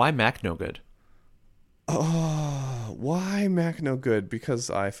 Why Mac no good? Oh, why Mac no good? Because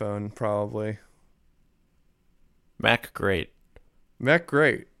iPhone, probably. Mac great. Mac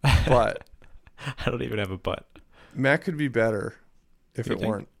great, but I don't even have a but. Mac could be better if You it think?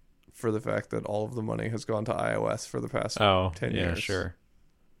 weren't for the fact that all of the money has gone to iOS for the past 10 10 yeah, years. sure.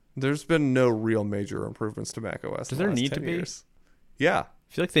 There's been no real major improvements to macOS. Does in the there last need 10 to be? years. Yeah.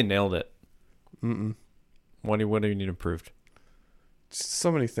 I feel like they nailed it. Mm-mm. What do you need improved?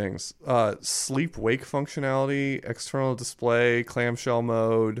 So many things. Sleep wake functionality, external display, clamshell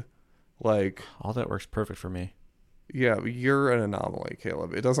mode. Like, All that works perfect for me. yeah, you're an anomaly,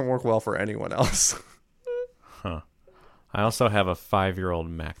 Caleb. It doesn't work well for anyone else. Huh. I also have a 5-year-old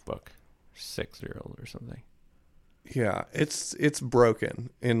MacBook. 6-year-old or something. Yeah, it's broken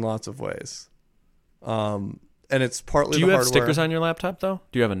in lots of ways. And it's partly Do you the have hardware. stickers on your laptop, though?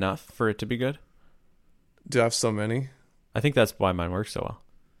 Do you have enough for it to be good? Do I have so many? I think that's why mine works so well.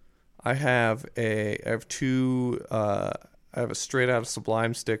 I have two. I have a straight out of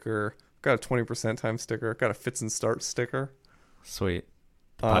Sublime sticker. Got a 20% time sticker. Got a fits and starts sticker. Sweet.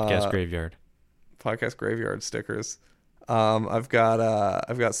 The podcast graveyard. Podcast graveyard stickers. I've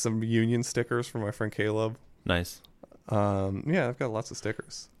got some Union stickers from my friend Caleb. Nice. Yeah, I've got lots of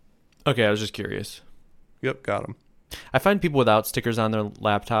stickers. Okay, I was just curious. Yep, got them. I find people without stickers on their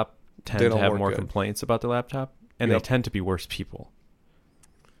laptop tend They to don't have work more good. complaints about the laptop, and Yep. they tend to be worse people.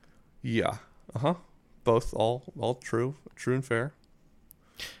 Yeah. Both all true and fair.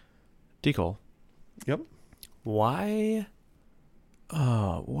 Decol, Yep. why?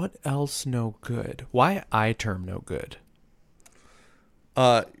 What else no good? Why iTerm no good?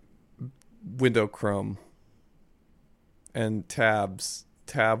 Window Chrome and tab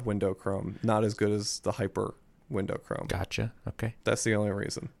window Chrome not as good as the Hyper window Chrome. Gotcha. Okay. That's the only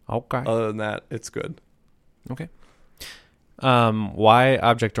reason. Okay. Other than that, it's good. Okay. Why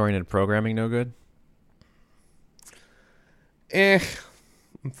object-oriented programming no good?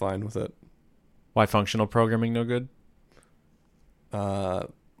 I'm fine with it. Why functional programming no good?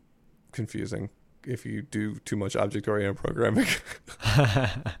 Confusing if you do too much object-oriented programming.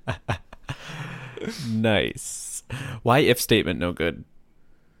 Nice. Why if statement no good?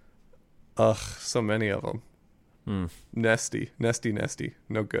 Ugh, so many of them. Hmm. Nesty,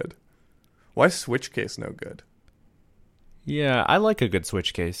 no good. Why switch case no good? Yeah, I like a good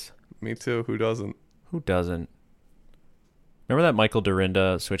switch case. Me too. Who doesn't? Who doesn't? Remember that Michael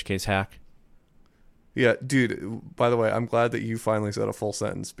Dorinda switch case hack? Yeah, dude, by the way, I'm glad that you finally said a full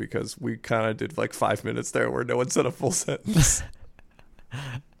sentence because we kind of did like 5 minutes there where no one said a full sentence.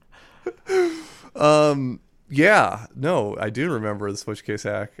 Yeah, no, I do remember the switch case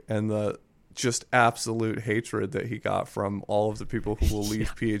hack and the just absolute hatred that he got from all of the people who will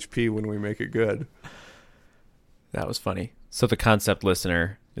leave PHP when we make it good. That was funny. So the concept,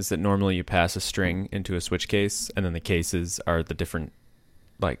 listener, is that normally you pass a string into a switch case, and then the cases are the different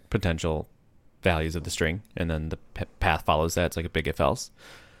like potential values of the string, and then the path follows that. It's like a big if else.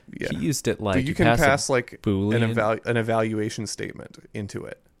 Yeah. He used it like But you can pass like Boolean. an evaluation statement into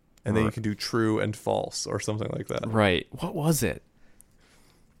it. And then you Right. can do true and false or something like that. Right. What was it?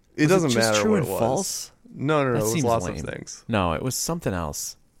 It Was doesn't just matter true what and it was. false? No, That it was seems lots lame. of things. No, it was something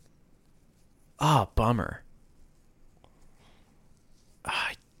else. Ah, bummer.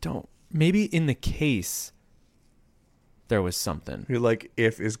 I don't. Maybe in the case there was something. You're like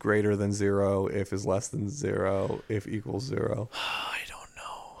if is greater than 0, if is less than 0, if equals 0. I don't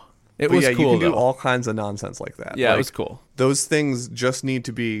know. It But was yeah, cool you can though. do all kinds of nonsense like that. Yeah, Like, it was cool. Those things just need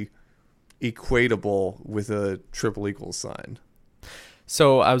to be equatable with a triple equals sign.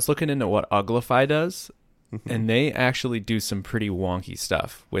 So I was looking into what Uglify does, Mm-hmm. and they actually do some pretty wonky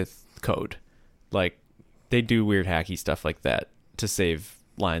stuff with code. Like, they do weird hacky stuff like that to save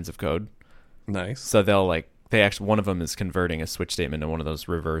lines of code. Nice. So they actually, one of them is converting a switch statement to one of those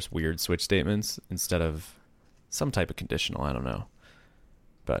reverse weird switch statements instead of some type of conditional. I don't know.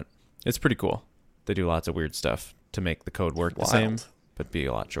 But it's pretty cool. They do lots of weird stuff to make the code work the same, Wild. but be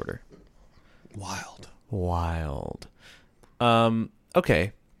a lot shorter. Wild.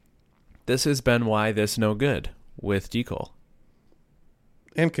 Okay. This has been Why This No Good with Decol.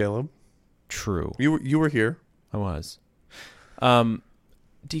 And Caleb. True. You were here. I was.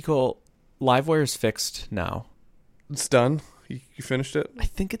 Decol, Livewire's fixed now. It's done. You finished it? I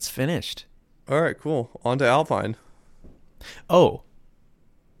think it's finished. All right, cool. On to Alpine. Oh.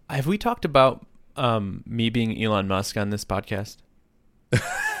 Have we talked about me being Elon Musk on this podcast?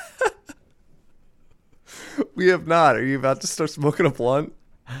 We have not. Are you about to start smoking a blunt?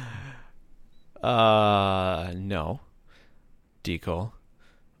 No. Decol.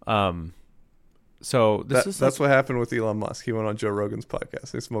 So That's what happened with Elon Musk. He went on Joe Rogan's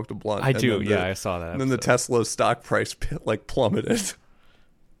podcast. He smoked a blunt. I and do. then Yeah, I saw that. And then the Tesla stock price plummeted.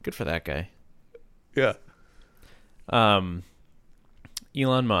 Good for that guy. Yeah. Elon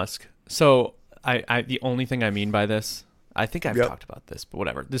Musk. So I the only thing I mean by this, I think I've talked about this, but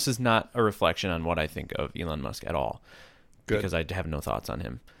whatever. This is not a reflection on what I think of Elon Musk at all. Good. Because I have no thoughts on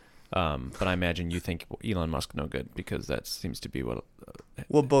him. But I imagine you think Elon Musk no good because that seems to be what.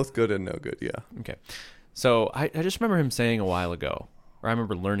 Well, both good and no good. Yeah. Okay. So I just remember him saying a while ago, or I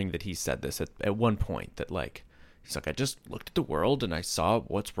remember learning that he said this at one point, that like, he's like, I just looked at the world and I saw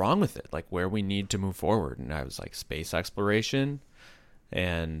what's wrong with it, like where we need to move forward. And I was like, space exploration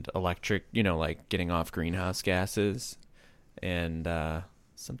and electric, like getting off greenhouse gases and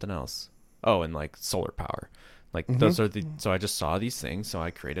something else. Oh, and like solar power. Like those are so I just saw these things. So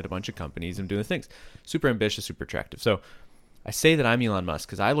I created a bunch of companies and doing things. Super ambitious, super attractive. So I say that I'm Elon Musk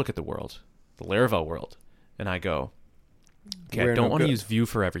because I look at the world, the Laravel world, and I go, okay, I don't want to use Vue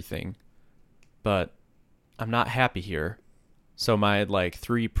for everything, but I'm not happy here. So my like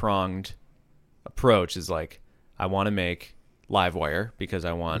 3-pronged approach is like, I want to make Livewire because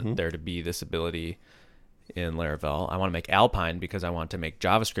I want there to be this ability in Laravel. I want to make Alpine because I want to make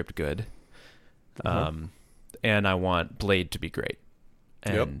JavaScript good. And I want Blade to be great.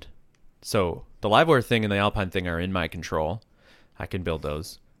 And so the Livewire thing and the Alpine thing are in my control. I can build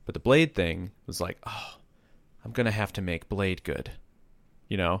those. But But the Blade thing was like, oh, I'm going to have to make Blade good,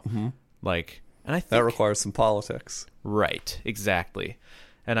 you know? Mm-hmm. Like, and I think That requires some politics. right, exactly.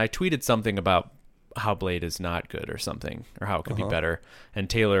 And I tweeted something about how Blade is not good or something, or how it could be better. And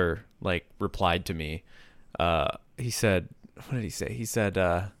Taylor like replied to me. He said, what did he say? He said,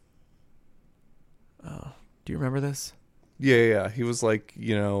 do you remember this? Yeah. He was like,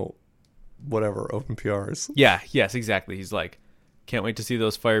 whatever, open PRs. Yeah, yes, exactly. He's like, can't wait to see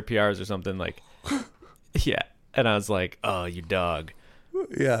those fire PRs or something, like, yeah. And I was like, oh, you dog.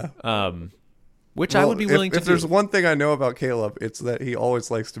 Yeah. Which I would be willing to if do. there's one thing I know about Caleb, it's that he always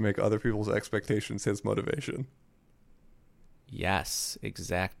likes to make other people's expectations his motivation. Yes,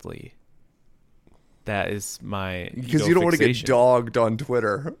 exactly. That is my Because you don't want to get dogged on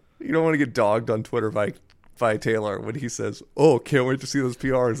Twitter. You don't want to get dogged on Twitter by Taylor when he says, oh, can't wait to see those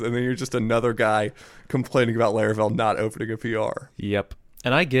PRs. And then you're just another guy complaining about Laravel not opening a PR. Yep.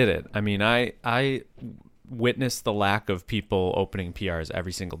 And I get it. I mean, I witness the lack of people opening PRs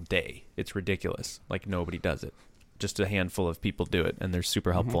every single day. It's ridiculous. Like, nobody does it. Just a handful of people do it, and they're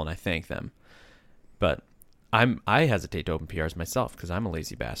super helpful, and I thank them. But I hesitate to open PRs myself because I'm a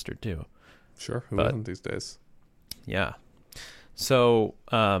lazy bastard too. Sure, who wouldn't these days? Yeah. So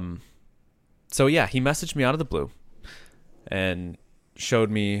yeah, he messaged me out of the blue and showed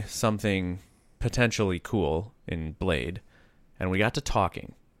me something potentially cool in Blade, and we got to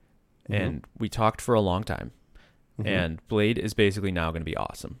talking. And we talked for a long time. And Blade is basically now going to be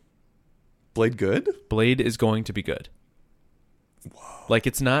awesome. Blade good? Blade is going to be good. Whoa. Like,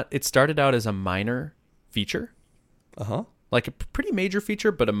 it started out as a minor feature. Uh-huh. Like a pretty major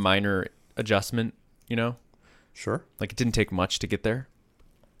feature, but a minor adjustment, Sure. Like, it didn't take much to get there.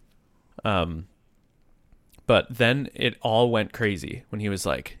 But then it all went crazy when he was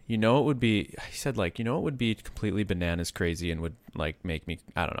like, he said, like, it would be completely bananas crazy and would, like, make me,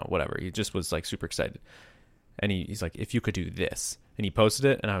 I don't know, whatever. He just was, like, super excited. And he's like, if you could do this. And he posted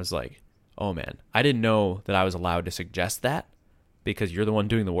it, and I was like, oh, man. I didn't know that I was allowed to suggest that because you're the one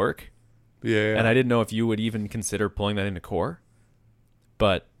doing the work. Yeah. And I didn't know if you would even consider pulling that into core.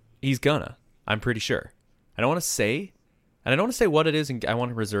 But he's gonna. I'm pretty sure. I don't want to say what it is, and I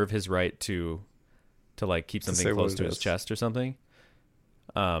want to reserve his right to like keep something close to his chest or something.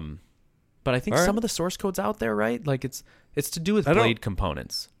 But I think some of the source code's out there, right? Like it's to do with Blade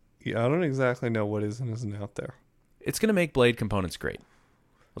components. Yeah, I don't exactly know what is and isn't out there. It's going to make Blade components great.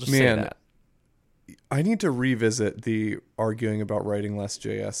 I'll just say that. I need to revisit the arguing about writing less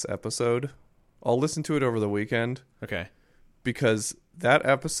JS episode. I'll listen to it over the weekend. Okay. Because that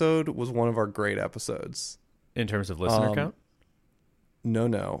episode was one of our great episodes. In terms of listener count?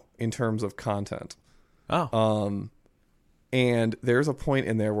 No. In terms of content. Oh. And there's a point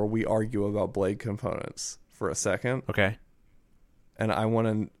in there where we argue about Blade components for a second. Okay. And I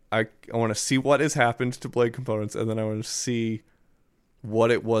want to see what has happened to Blade components, and then I want to see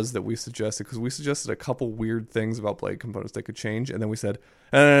what it was that we suggested, because we suggested a couple weird things about Blade components that could change, and then we said,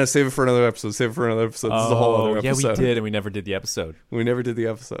 save it for another episode. This is a whole other episode. Yeah, we did, and we never did the episode.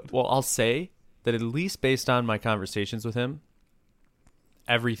 Well, I'll say that at least based on my conversations with him,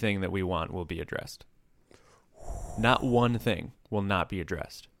 everything that we want will be addressed. Not one thing will not be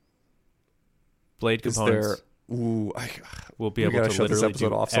addressed. Blade components will be able to shut this literally episode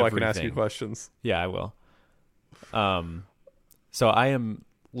do off so everything. I can ask you questions. Yeah, I will. So I am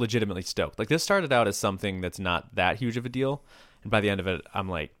legitimately stoked. Like, this started out as something that's not that huge of a deal, and by the end of it, I'm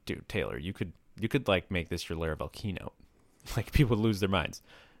like, dude, Taylor, you could like make this your Laravel keynote. Like, people would lose their minds.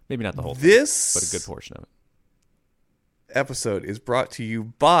 Maybe not the whole thing, but a good portion of it. Episode is brought to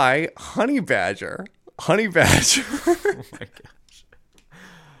you by Honey Badger. Honey Badger Oh my gosh.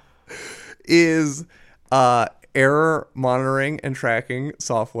 is error monitoring and tracking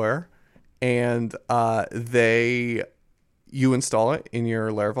software, and you install it in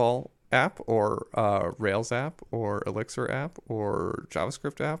your Laravel app or Rails app or Elixir app or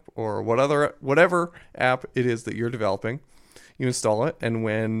JavaScript app or whatever app it is that you're developing. You install it, and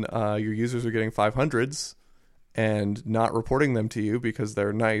when your users are getting 500s and not reporting them to you because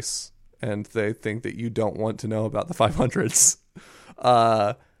they're nice and they think that you don't want to know about the 500s,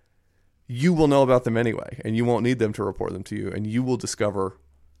 you will know about them anyway, and you won't need them to report them to you, and you will discover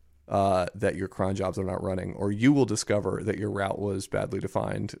that your cron jobs are not running, or you will discover that your route was badly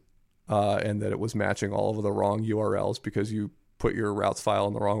defined and that it was matching all of the wrong URLs because you put your routes file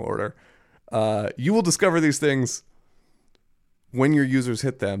in the wrong order. You will discover these things when your users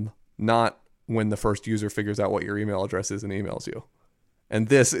hit them, not when the first user figures out what your email address is and emails you. And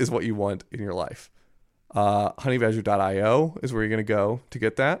this is what you want in your life. Honeybadger.io is where you're going to go to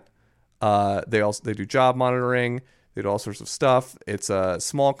get that. They do job monitoring. They do all sorts of stuff. It's a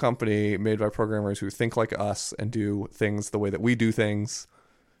small company made by programmers who think like us and do things the way that we do things.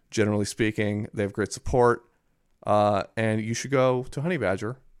 Generally speaking, they have great support. And you should go to Honey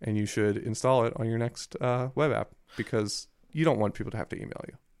Badger and you should install it on your next web app because you don't want people to have to email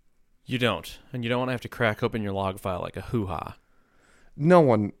you. You don't. And you don't want to have to crack open your log file like a hoo-ha. No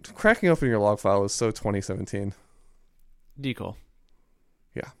one. Cracking open your log file is so 2017. Decal.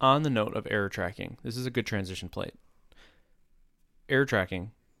 Yeah. On the note of error tracking, this is a good transition plate. Error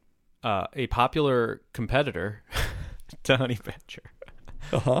tracking, a popular competitor to Honey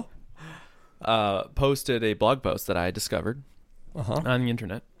Badger, posted a blog post that I discovered on the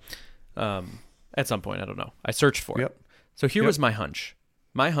internet at some point. I don't know. I searched for it. So here was my hunch.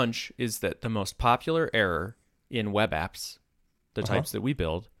 My hunch is that the most popular error in web apps, the types that we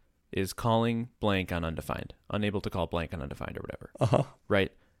build, is calling blank on undefined, unable to call blank on undefined or whatever.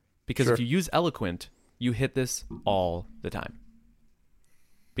 Right? Because if you use Eloquent, you hit this all the time.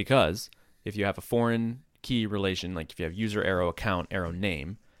 Because if you have a foreign key relation, like if you have user arrow account arrow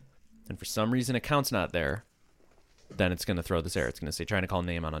name, and for some reason account's not there, then it's going to throw this error. It's going to say trying to call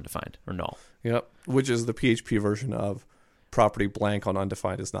name on undefined or null. Yep. Which is the PHP version of property blank on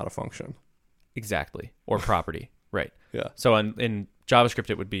undefined is not a function. Exactly. Or property. Right. Yeah. So in JavaScript,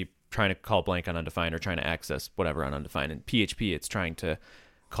 it would be trying to call blank on undefined or trying to access whatever on undefined. In PHP, it's trying to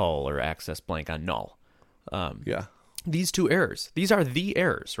call or access blank on null. These two errors, these are the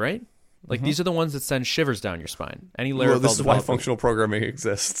errors, right? Like these are the ones that send shivers down your spine. Any layer of this is why functional programming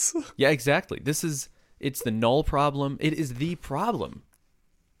exists. Yeah, exactly. It's the null problem. It is the problem.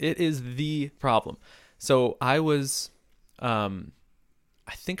 So I was, I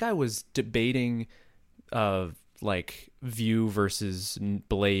think I was debating, like Vue versus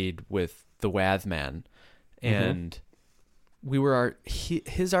Blade with the Wathman, and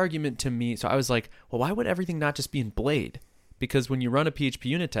his argument to me. So I was like, well, why would everything not just be in Blade? Because when you run a PHP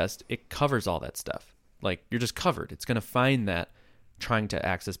unit test, it covers all that stuff. Like you're just covered. It's going to find that trying to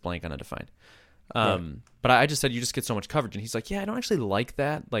access blank on undefined. But I just said you just get so much coverage, and he's like, yeah, I don't actually like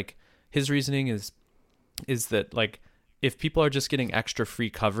that. Like his reasoning is that like if people are just getting extra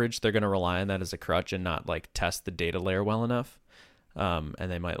free coverage, they're going to rely on that as a crutch and not like test the data layer well enough. And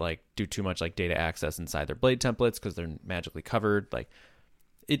they might like do too much like data access inside their Blade templates because they're magically covered. Like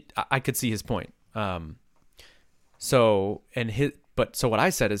I could see his point. So what I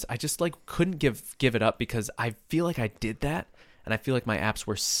said is I just like couldn't give it up because I feel like I did that, and I feel like my apps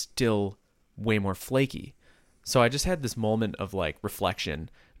were still way more flaky. So I just had this moment of like reflection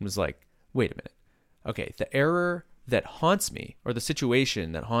and was like, wait a minute. Okay, the error that haunts me, or the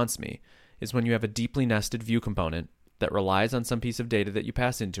situation that haunts me, is when you have a deeply nested Vue component that relies on some piece of data that you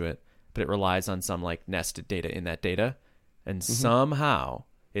pass into it, but it relies on some like nested data in that data, and somehow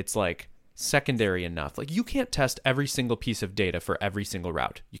it's like secondary enough. Like you can't test every single piece of data for every single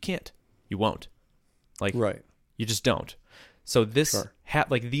route. You can't. You won't. Like you just don't. So this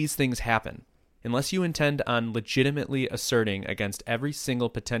like these things happen. Unless you intend on legitimately asserting against every single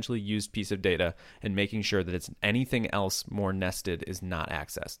potentially used piece of data and making sure that it's anything else more nested is not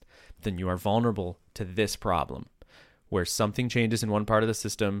accessed, then you are vulnerable to this problem, where something changes in one part of the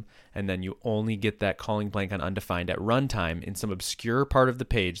system and then you only get that calling blank on undefined at runtime in some obscure part of the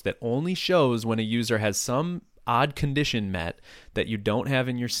page that only shows when a user has some odd condition met that you don't have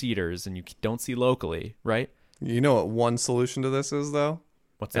in your seeders and you don't see locally, right? You know what one solution to this is, though?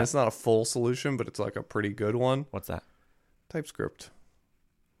 What's that? And it's not a full solution, but it's like a pretty good one. What's that? TypeScript.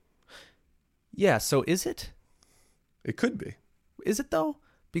 Yeah, so is it? It could be. Is it, though?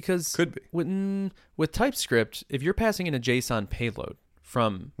 Because could be. With TypeScript, if you're passing in a JSON payload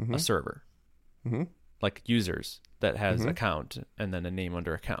from a server, like users that has account and then a name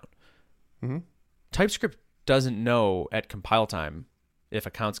under account, TypeScript doesn't know at compile time if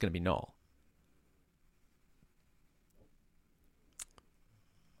account's going to be null.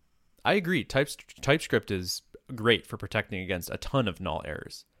 I agree. TypeScript is great for protecting against a ton of null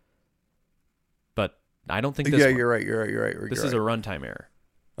errors, but I don't think this. Yeah, you're right. This is a runtime error.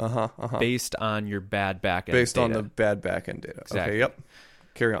 Based on your bad backend. Based data. on the bad backend data. Exactly. Okay. Yep.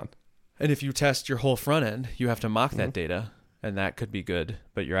 Carry on. And if you test your whole front end, you have to mock that data, and that could be good,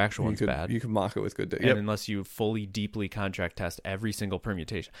 but your actual one's bad. You can mock it with good data. And unless you fully, deeply contract test every single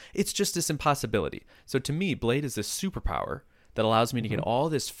permutation, it's just this impossibility. So to me, Blade is this superpower that allows me to get all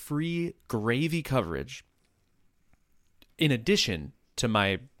this free gravy coverage in addition to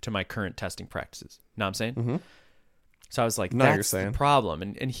my current testing practices. Know what I'm saying? So I was like, that's the problem.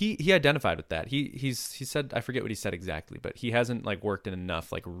 And he identified with that. He said, I forget what he said exactly, but he hasn't like worked in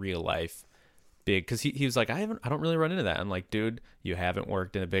enough like real life big, because he was like, I don't really run into that. I'm like, dude, you haven't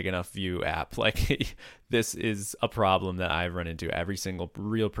worked in a big enough Vue app. Like, this is a problem that I've run into every single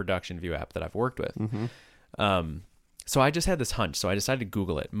real production Vue app that I've worked with. So I just had this hunch, so I decided to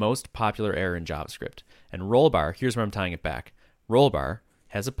Google it. Most popular error in JavaScript. And Rollbar, here's where I'm tying it back. Rollbar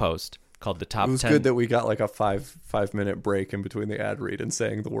has a post called the top 10. It was good that we got like a 5-minute break in between the ad read and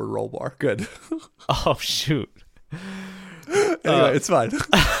saying the word Rollbar. Good. Oh, shoot. Anyway, it's fine.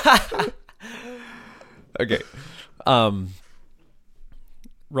 Okay. Rollbar.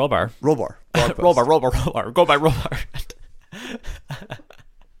 Rollbar. Rollbar. Go by Rollbar.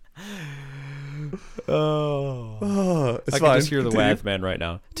 It's I fine. can just hear the Continue. WAV man right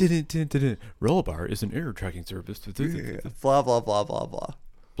now. Rollbar is an error tracking service. Blah, blah, blah, blah, blah.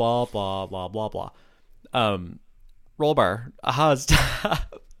 Blah, blah, blah, blah, blah. Rollbar. Aha,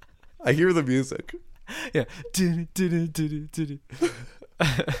 stop. I hear the music. Yeah.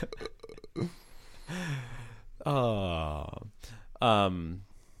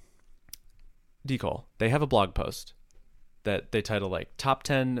 Decol. They have a blog post that they title like top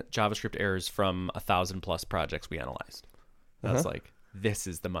 10 JavaScript errors from 1,000+ projects we analyzed. I was like, this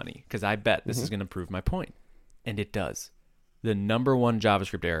is the money, because I bet this is going to prove my point. And it does. The number one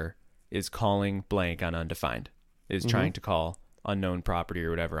JavaScript error is calling blank on undefined, is trying to call unknown property or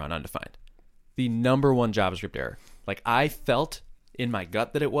whatever on undefined. The number one JavaScript error. Like, I felt in my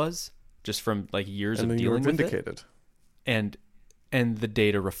gut that it was, just from like years And of then you were dealing with it. vindicated. And the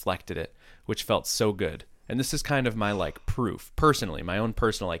data reflected it, which felt so good. And this is kind of my like proof, personally, my own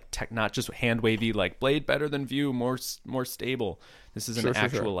personal like tech, not just hand wavy like Blade better than Vue, more stable. This is an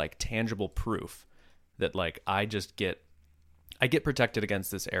actual like tangible proof that like I get protected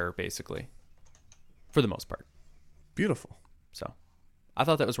against this error basically, for the most part. Beautiful. So I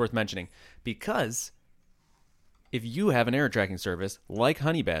thought that was worth mentioning, because if you have an error tracking service like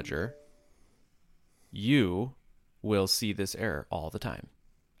Honeybadger, you will see this error all the time.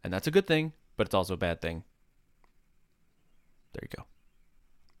 And that's a good thing, but it's also a bad thing. There you go.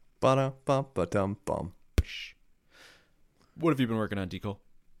 Ba-da-bum-ba-dum-bum. What have you been working on, Decol?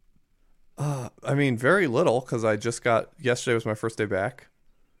 I mean, very little, because yesterday was my first day back.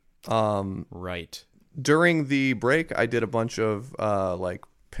 Right. During the break, I did a bunch of like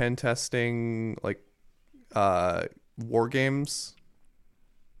pen testing, like war games.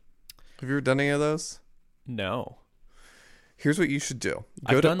 Have you ever done any of those? No. Here's what you should do.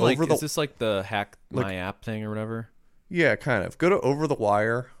 I've done like, is this like the hack my app thing or whatever? Yeah, kind of. Go to Over the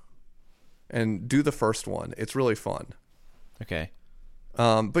Wire and do the first one. It's really fun. Okay.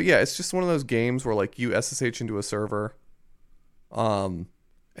 But yeah, it's just one of those games where like you SSH into a server, and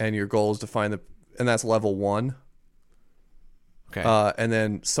your goal is to find and that's level 1. Okay. And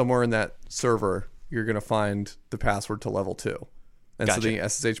then somewhere in that server, you're going to find the password to level 2. And Gotcha. so then you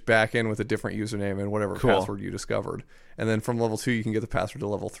SSH back in with a different username and whatever password you discovered. And then from level 2, you can get the password to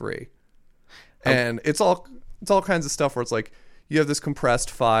level 3. And it's all kinds of stuff where it's like you have this compressed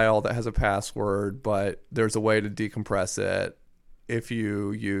file that has a password, but there's a way to decompress it if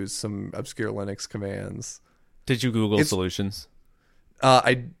you use some obscure Linux commands. Did you Google solutions?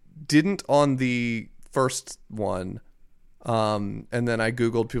 I didn't on the first one. And then I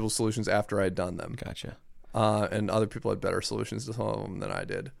Googled people's solutions after I'd done them. Gotcha. And other people had better solutions to some of them than I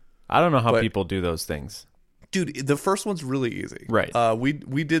did. I don't know how people do those things. Dude, the first one's really easy. Right.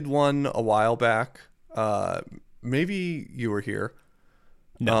 We did one a while back. Maybe you were here.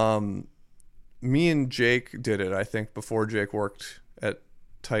 No. Me and Jake did it, I think, before Jake worked at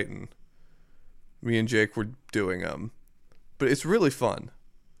Titan. Me and Jake were doing them. But it's really fun.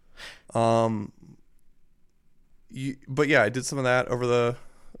 But yeah, I did some of that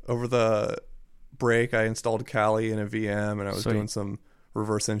over the break. I installed Kali in a VM, and I was doing some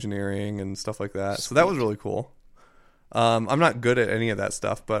reverse engineering and stuff like that. Sweet. So that was really cool. I'm not good at any of that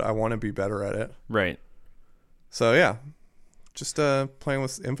stuff, but I want to be better at it. Right. So yeah, just playing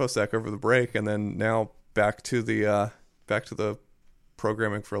with InfoSec over the break, and then now back to the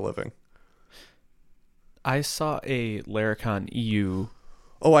programming for a living. I saw a Laracon EU.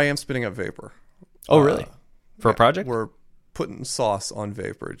 Oh, I am spinning up Vapor. Oh, really? For a project? We're putting sauce on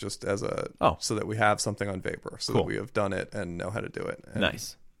Vapor just as so that we have something on Vapor, so that we have done it and know how to do it. And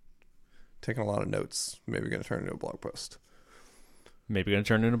nice. Taking a lot of notes. Maybe going to turn it into a blog post.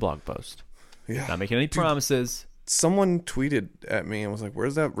 Yeah. Not making any promises. Someone tweeted at me and was like,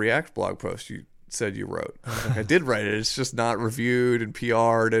 "Where's that React blog post you said you wrote?" I was like, "I did write it. It's just not reviewed and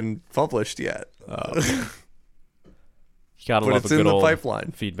PR'd and published yet." You gotta love a good old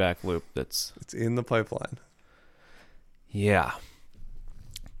pipeline feedback loop. It's in the pipeline. Yeah.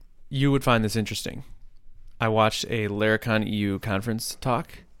 You would find this interesting. I watched a Laracon EU conference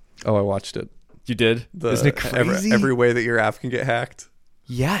talk. Oh, I watched it. You did? Isn't it crazy? Every way that your app can get hacked.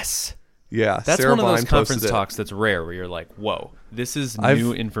 Yes. Yeah, That's Sarah one of those Vine conference posted it. talks that's rare where you're like, whoa, this is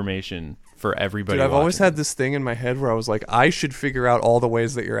new information for everybody. Dude, I've always watching. had this thing in my head where I was like, I should figure out all the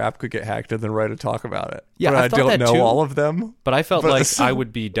ways that your app could get hacked and then write a talk about it. Yeah, but I I thought don't that know too. all of them. But I felt But like so- I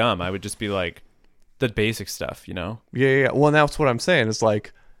would be dumb. I would just be like the basic stuff, you know? Yeah. Well, and that's what I'm saying. It's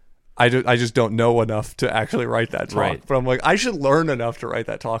like, I just don't know enough to actually write that talk. Right. But I'm like, I should learn enough to write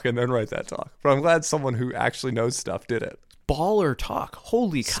that talk and then write that talk. But I'm glad someone who actually knows stuff did it. Baller talk.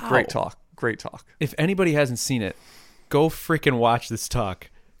 Holy It's cow. great talk. Great talk. If anybody hasn't seen it, go freaking watch this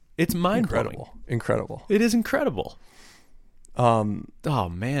talk. It's mind-blowing. Incredible. It is incredible. Oh,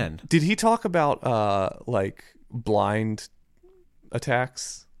 man. Did he talk about like blind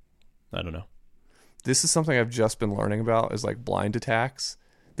attacks? I don't know. This is something I've just been learning about is like blind attacks.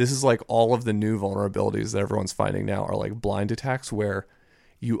 This is like all of the new vulnerabilities that everyone's finding now are like blind attacks where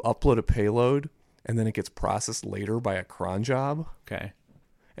you upload a payload and then it gets processed later by a cron job. Okay.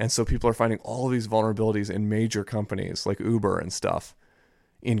 And so people are finding all of these vulnerabilities in major companies like Uber and stuff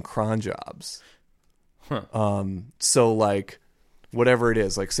in cron jobs. Huh. So like whatever it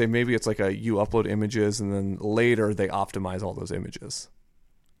is, like say maybe it's like you upload images and then later they optimize all those images.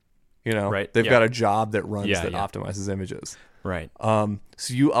 You know, Right, they've yeah. got a job that runs Yeah, that yeah. optimizes images. Right. So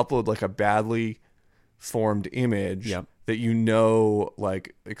you upload like a badly formed image Yep. that you know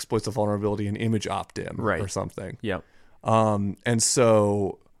like exploits a vulnerability in image optim Right. or something. Yep. And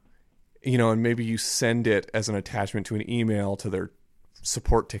so, you know, and maybe you send it as an attachment to an email to their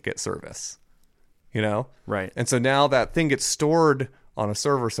support ticket service, you know? Right. And so now that thing gets stored on a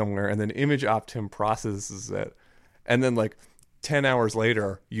server somewhere and then image optim processes it. And then like 10 hours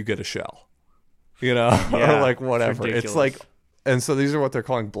later, you get a shell, you know, Yeah, or like whatever. It's ridiculous. like, and so these are what they're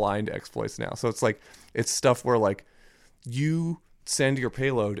calling blind exploits now. So it's like, it's stuff where like you send your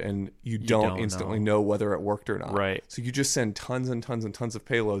payload and you don't instantly know whether it worked or not. Right. So you just send tons and tons and tons of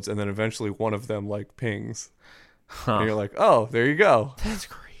payloads and then eventually one of them like pings. Huh. And you're like, oh, there you go. That's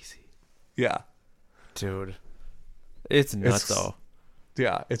crazy. Yeah. Dude. It's nuts, It's- though.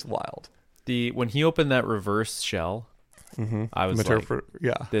 Yeah. It's wild. When he opened that reverse shell, I was like,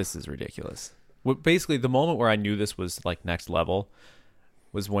 Yeah. this is ridiculous. Basically, the moment where I knew this was like next level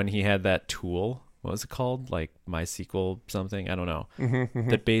was when he had that tool. What was it called? Like MySQL something? I don't know.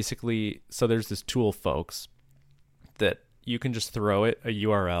 That basically, so there's this tool, folks, that you can just throw it a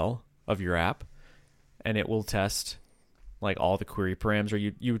URL of your app and it will test like all the query params, or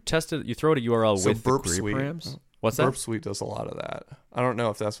you test it, you throw it a URL So with the Burp query Suite. params. What's that? Burp Suite does a lot of that. I don't know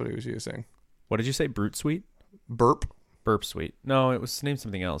if that's what he was using. What did you say? Brute Suite? Burp. Burp Suite. No, it was named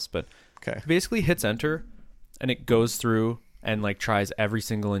something else, but Okay. it basically hits enter and it goes through and like tries every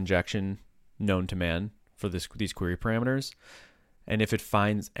single injection known to man for these query parameters. And if it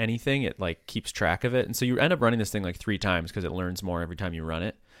finds anything, it like keeps track of it. And so you end up running this thing like 3 times because it learns more every time you run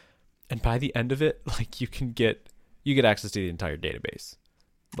it. And by the end of it, like you get access to the entire database.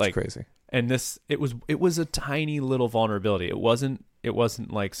 Like It's crazy. And it was a tiny little vulnerability. It wasn't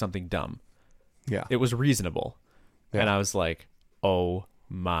like something dumb. Yeah. It was reasonable. Yeah. And I was like, oh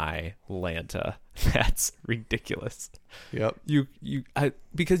my Lanta, that's ridiculous. Yep.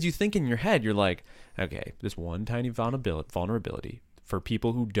 Because you think in your head, you're like, okay, this one tiny vulnerability for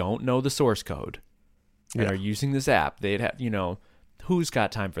people who don't know the source code and Yeah. are using this app, they'd have, who's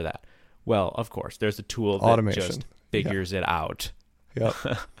got time for that? Well, of course, there's a tool that Automation. just figures it out. Yep.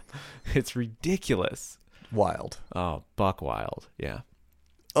 It's ridiculous. Wild. Oh, buck wild. Yeah.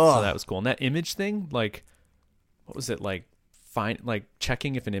 Oh, So that was cool. And that image thing, like, what was it like?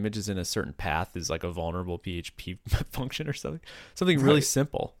 Checking if an image is in a certain path is like a vulnerable PHP function or something. Something really Right.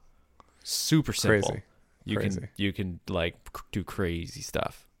 simple, super simple. Crazy. You Crazy. can like do crazy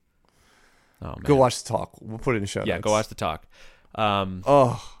stuff. Oh man. Go watch the talk. We'll put it in show Yeah, notes. go watch the talk.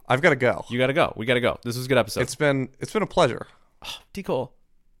 Oh, I've got to go. You gotta go. We gotta go. This was a good episode. It's been a pleasure. T Cole.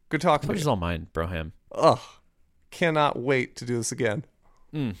 Good talking to Pleasure's you. all mine, Broham. Ugh. Cannot wait to do this again.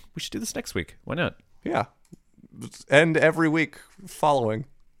 We should do this next week. Why not? Yeah. And every week following.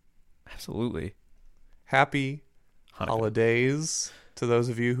 Absolutely. Happy Hanukkah. holidays to those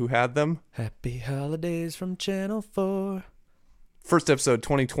of you who had them. Happy holidays from Channel 4. First episode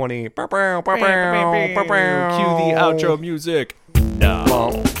 2020. Cue Cue the outro music.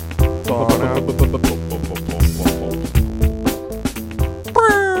 No.